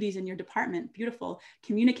rebalancing duties in your department. Beautiful.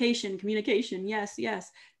 Communication. Yes, yes.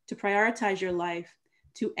 To prioritize your life.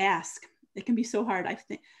 To ask. It can be so hard. I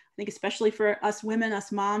think especially for us women,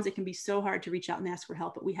 us moms, it can be so hard to reach out and ask for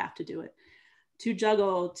help, but we have to do it. To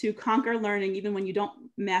juggle, to conquer learning, even when you don't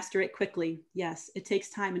master it quickly. Yes, it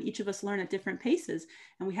takes time and each of us learn at different paces.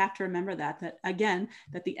 And we have to remember that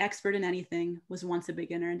the expert in anything was once a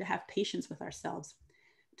beginner, and to have patience with ourselves.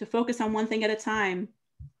 To focus on one thing at a time.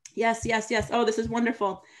 Yes, yes, yes. Oh, this is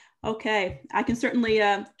wonderful. Okay, I can certainly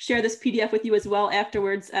share this PDF with you as well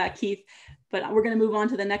afterwards, Keith. But we're going to move on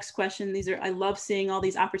to the next question. I love seeing all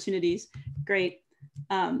these opportunities. Great.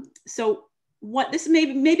 So this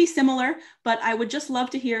may be similar, but I would just love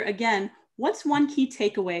to hear again, what's one key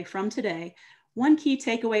takeaway from today? One key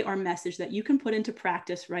takeaway or message that you can put into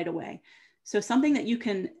practice right away. So something that you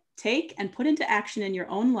can take and put into action in your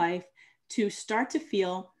own life to start to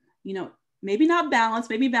feel, maybe not balance,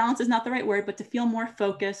 maybe balance is not the right word, but to feel more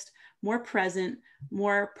focused, more present,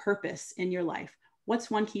 more purpose in your life.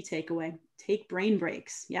 What's one key takeaway? Take brain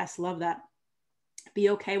breaks. Yes, love that. Be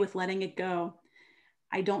okay with letting it go.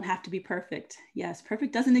 I don't have to be perfect. Yes,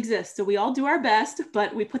 perfect doesn't exist. So we all do our best,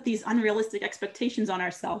 but we put these unrealistic expectations on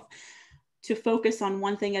ourselves. To focus on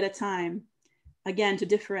one thing at a time. Again, to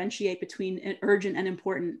differentiate between urgent and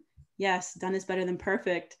important. Yes, done is better than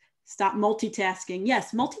perfect. Stop multitasking.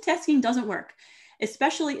 Yes, multitasking doesn't work,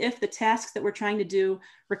 especially if the tasks that we're trying to do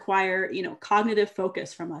require, cognitive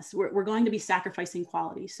focus from us. We're going to be sacrificing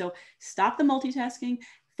quality. So stop the multitasking,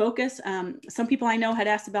 focus. Some people I know had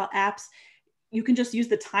asked about apps. You can just use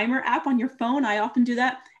the timer app on your phone. I often do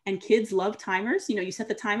that. And kids love timers. You set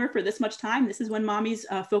the timer for this much time. This is when mommy's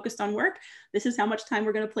focused on work. This is how much time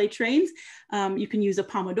we're going to play trains. You can use a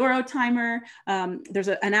Pomodoro timer. There's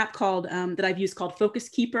an app called that I've used called Focus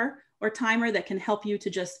Keeper or timer that can help you to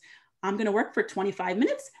just, I'm going to work for 25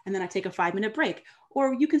 minutes and then I take a 5-minute break.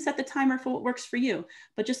 Or you can set the timer for what works for you.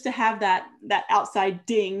 But just to have that outside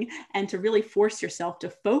ding and to really force yourself to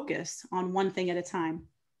focus on one thing at a time.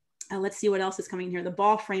 Let's see what else is coming in here. The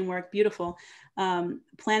ball framework, beautiful.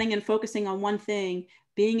 Planning and focusing on one thing,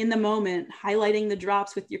 being in the moment, highlighting the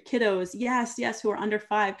drops with your kiddos. Yes, yes, who are under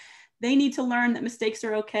 5. They need to learn that mistakes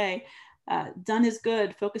are okay. Done is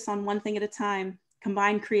good. Focus on one thing at a time.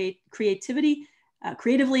 Combine creativity,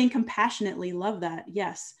 creatively and compassionately. Love that.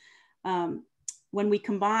 Yes. When we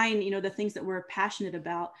combine, the things that we're passionate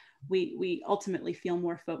about, we ultimately feel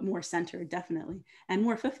more centered, definitely, and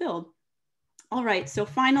more fulfilled. All right. So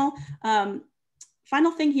final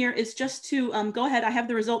thing here is just to go ahead. I have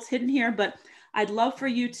the results hidden here, but I'd love for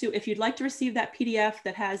you to, if you'd like to receive that PDF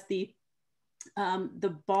that has the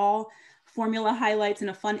ball formula highlights and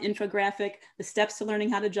a fun infographic, the steps to learning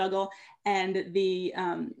how to juggle, and the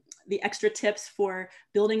extra tips for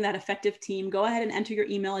building that effective team, go ahead and enter your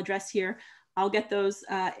email address here. I'll get those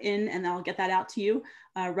in, and I'll get that out to you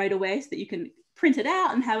right away so that you can print it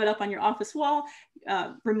out and have it up on your office wall.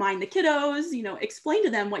 Remind the kiddos, explain to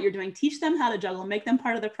them what you're doing, teach them how to juggle, make them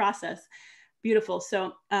part of the process. Beautiful.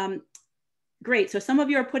 So great. So some of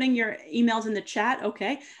you are putting your emails in the chat.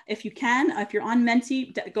 Okay. If you can, if you're on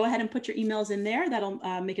Menti, go ahead and put your emails in there. That'll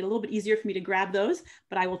make it a little bit easier for me to grab those,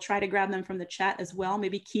 but I will try to grab them from the chat as well.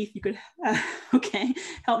 Maybe Keith, you could, okay,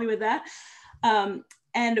 help me with that.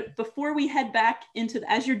 And before we head back into,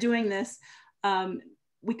 as you're doing this,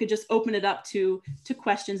 we could just open it up to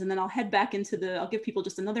questions, and then I'll head back into I'll give people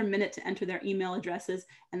just another minute to enter their email addresses,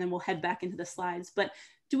 and then we'll head back into the slides. But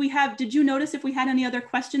did you notice if we had any other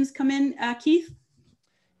questions come in, Keith?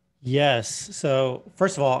 Yes. So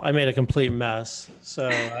first of all, I made a complete mess. So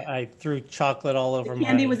I threw chocolate all over my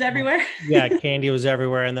candy was everywhere. Yeah, candy was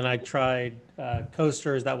everywhere. And then I tried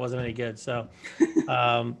coasters. That wasn't any good. So,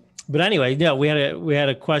 but anyway, yeah, we had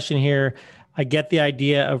a question here. I get the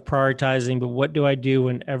idea of prioritizing, but what do I do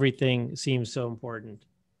when everything seems so important?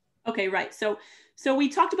 Okay, right. So we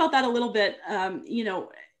talked about that a little bit.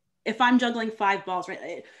 If I'm juggling 5 balls,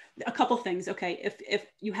 right? A couple things. Okay. If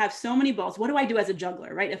you have so many balls, what do I do as a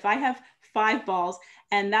juggler, right? If I have 5 balls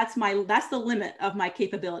and that's the limit of my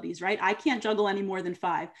capabilities, right? I can't juggle any more than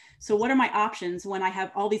 5. So what are my options when I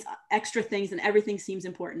have all these extra things and everything seems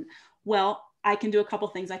important? Well, I can do a couple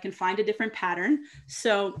things. I can find a different pattern.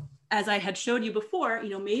 So as I had showed you before,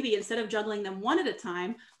 maybe instead of juggling them 1 at a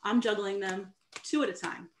time, I'm juggling them 2 at a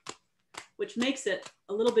time, which makes it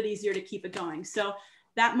a little bit easier to keep it going. So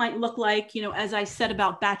that might look like, as I said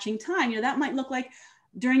about batching time, that might look like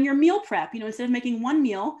during your meal prep, instead of making 1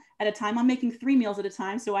 meal at a time, I'm making 3 meals at a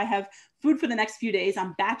time. So I have food for the next few days.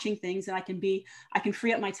 I'm batching things, and I can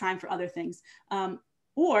free up my time for other things.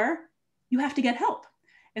 Or you have to get help.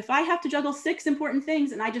 If I have to juggle 6 important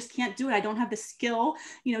things and I just can't do it, I don't have the skill,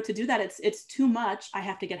 to do that. It's too much. I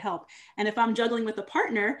have to get help. And if I'm juggling with a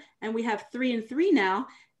partner and we have 3 and 3 now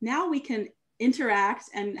we can interact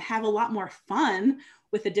and have a lot more fun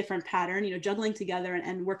with a different pattern, juggling together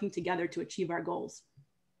and working together to achieve our goals.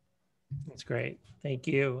 That's great. Thank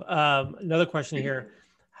you. Another question here.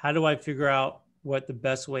 How do I figure out what the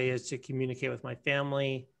best way is to communicate with my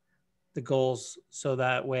family, the goals, so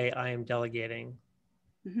that way I am delegating?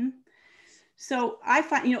 Mm-hmm. So I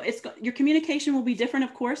find, your communication will be different,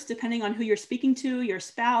 of course, depending on who you're speaking to, your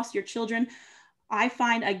spouse, your children. I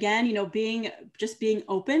find, again, being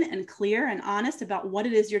open and clear and honest about what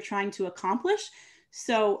it is you're trying to accomplish.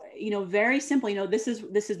 So, very simple,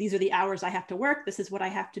 these are the hours I have to work. This is what I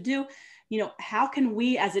have to do. How can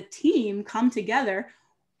we as a team come together?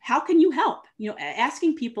 How can you help?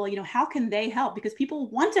 Asking people, how can they help? Because people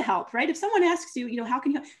want to help, right? If someone asks you, how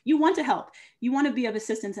can you want to help? You want to be of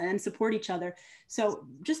assistance and support each other. So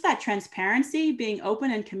just that transparency, being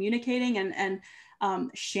open and communicating and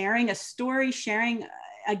sharing a story,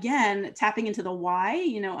 again, tapping into the why.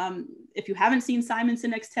 If you haven't seen Simon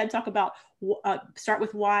Sinek's TED Talk about start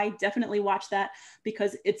with why, definitely watch that,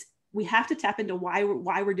 because we have to tap into why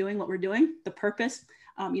we're doing what we're doing, the purpose,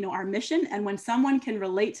 our mission. And when someone can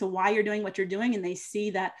relate to why you're doing what you're doing and they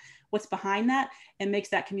see that what's behind that, it makes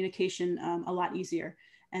that communication a lot easier.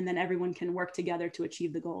 And then everyone can work together to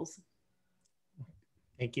achieve the goals.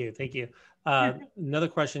 Thank you. Thank you. Another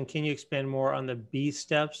question, can you expand more on the B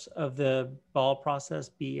steps of the BALL process,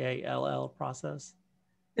 BALL process?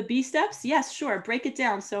 The B steps? Yes, sure. Break it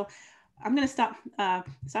down. So I'm going to stop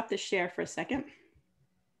this share for a second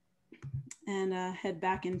and head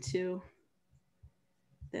back into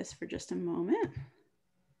this for just a moment.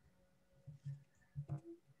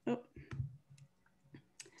 Oh.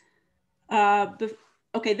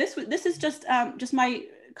 Okay, this is just my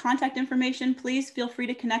contact information. Please feel free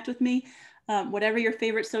to connect with me. Whatever your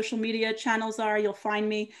favorite social media channels are, you'll find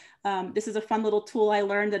me. This is a fun little tool I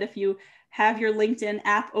learned, that if you have your LinkedIn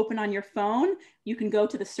app open on your phone, you can go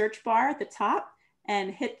to the search bar at the top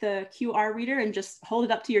and hit the QR reader and just hold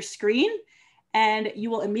it up to your screen, and you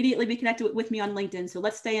will immediately be connected with me on LinkedIn. So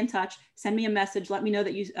let's stay in touch. Send me a message. Let me know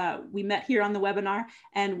that we met here on the webinar,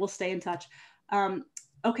 and we'll stay in touch.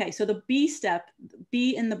 Okay, so the B step,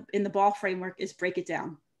 B in the ball framework, is break it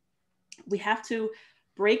down. We have to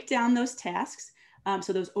break down those tasks,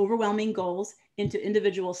 so those overwhelming goals, into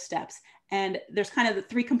individual steps. And there's kind of the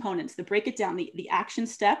three components: the break it down, the action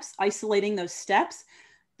steps, isolating those steps,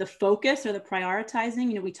 the focus or the prioritizing.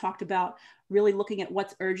 You know, we talked about really looking at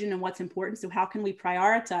what's urgent and what's important. So how can we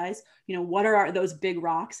prioritize, you know, what are those big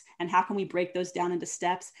rocks, and how can we break those down into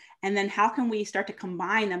steps? And then how can we start to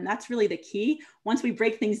combine them? That's really the key. Once we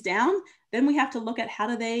break things down, then we have to look at how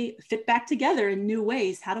do they fit back together in new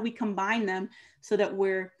ways? How do we combine them so that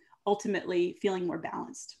we're ultimately feeling more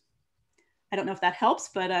balanced? I don't know if that helps,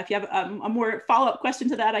 but if you have a more follow-up question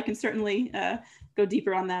to that, I can certainly go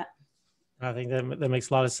deeper on that. I think that makes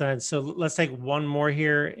a lot of sense. So let's take one more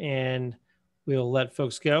here and we'll let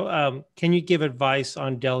folks go. Can you give advice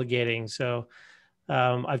on delegating? So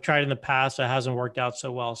I've tried in the past, it hasn't worked out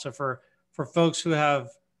so well. So for folks who have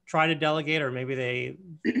tried to delegate, or maybe they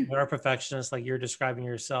are perfectionists like you're describing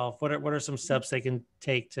yourself, what are some steps they can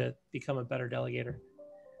take to become a better delegator?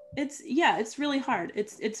 It's really hard.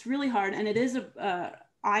 It's really hard. And it is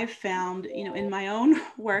I've found, you know, in my own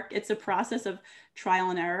work, it's a process of trial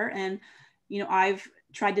and error. And, you know, I've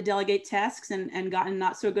tried to delegate tasks and gotten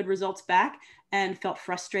not so good results back, and felt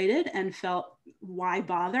frustrated and felt, why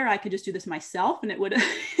bother? I could just do this myself and it would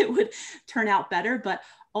it would turn out better. But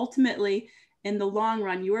ultimately, in the long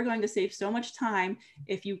run, you are going to save so much time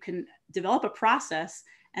if you can develop a process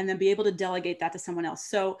and then be able to delegate that to someone else.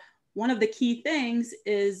 So one of the key things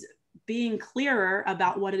is being clearer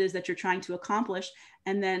about what it is that you're trying to accomplish,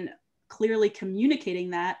 and then clearly communicating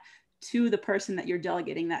that to the person that you're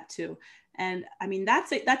delegating that to. And I mean,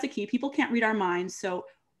 that's a key. People can't read our minds. So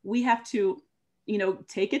we have to, you know,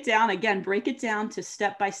 take it down, again, break it down to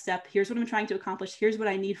step by step. Here's what I'm trying to accomplish. Here's what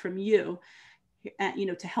I need from you, you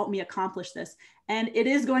know, to help me accomplish this. And it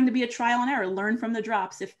is going to be a trial and error. Learn from the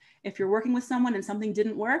drops. If you're working with someone and something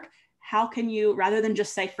didn't work, how can you, rather than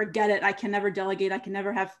just say, forget it, I can never delegate, I can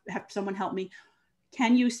never have someone help me,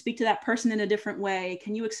 can you speak to that person in a different way?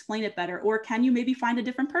 Can you explain it better? Or can you maybe find a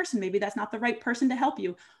different person? Maybe that's not the right person to help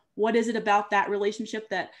you. What is it about that relationship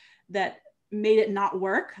that made it not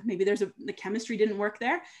work? Maybe the chemistry didn't work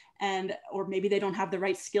there, or maybe they don't have the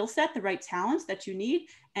right skill set, the right talents that you need.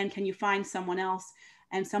 And can you find someone else?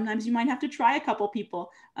 And sometimes you might have to try a couple people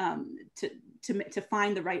to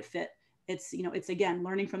find the right fit. It's, you know, it's again,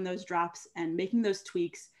 learning from those drops and making those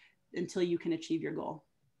tweaks until you can achieve your goal.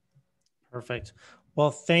 Perfect.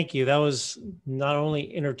 Well, thank you. That was not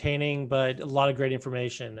only entertaining, but a lot of great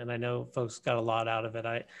information. And I know folks got a lot out of it.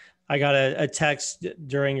 I got a text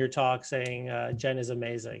during your talk saying Jen is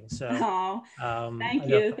amazing. So thank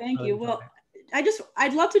you. Well,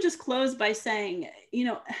 I'd love to just close by saying, you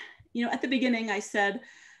know, at the beginning I said,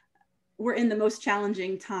 we're in the most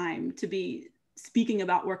challenging time to be speaking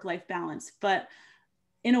about work-life balance. But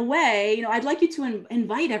in a way, you know, I'd like you to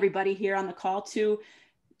invite everybody here on the call to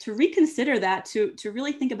reconsider that, to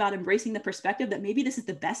really think about embracing the perspective that maybe this is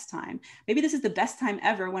the best time. Maybe this is the best time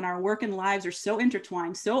ever, when our work and lives are so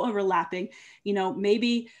intertwined, so overlapping. You know,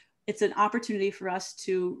 maybe it's an opportunity for us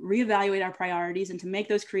to reevaluate our priorities and to make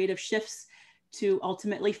those creative shifts to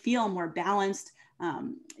ultimately feel more balanced,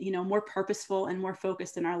 you know, more purposeful and more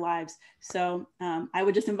focused in our lives. So I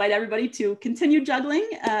would just invite everybody to continue juggling,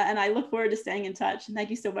 and I look forward to staying in touch. And thank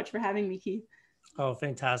you so much for having me, Keith. Oh,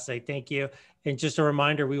 fantastic. Thank you. And just a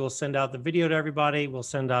reminder, we will send out the video to everybody. We'll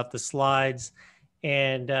send out the slides.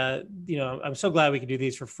 And, you know, I'm so glad we can do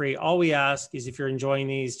these for free. All we ask is, if you're enjoying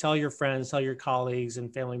these, tell your friends, tell your colleagues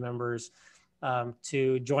and family members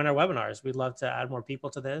to join our webinars. We'd love to add more people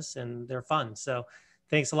to this, and they're fun. So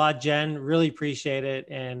thanks a lot, Jen. Really appreciate it.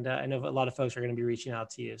 And I know a lot of folks are going to be reaching out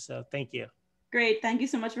to you. So thank you. Great. Thank you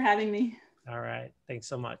so much for having me. All right. Thanks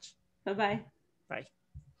so much. Bye-bye. Bye.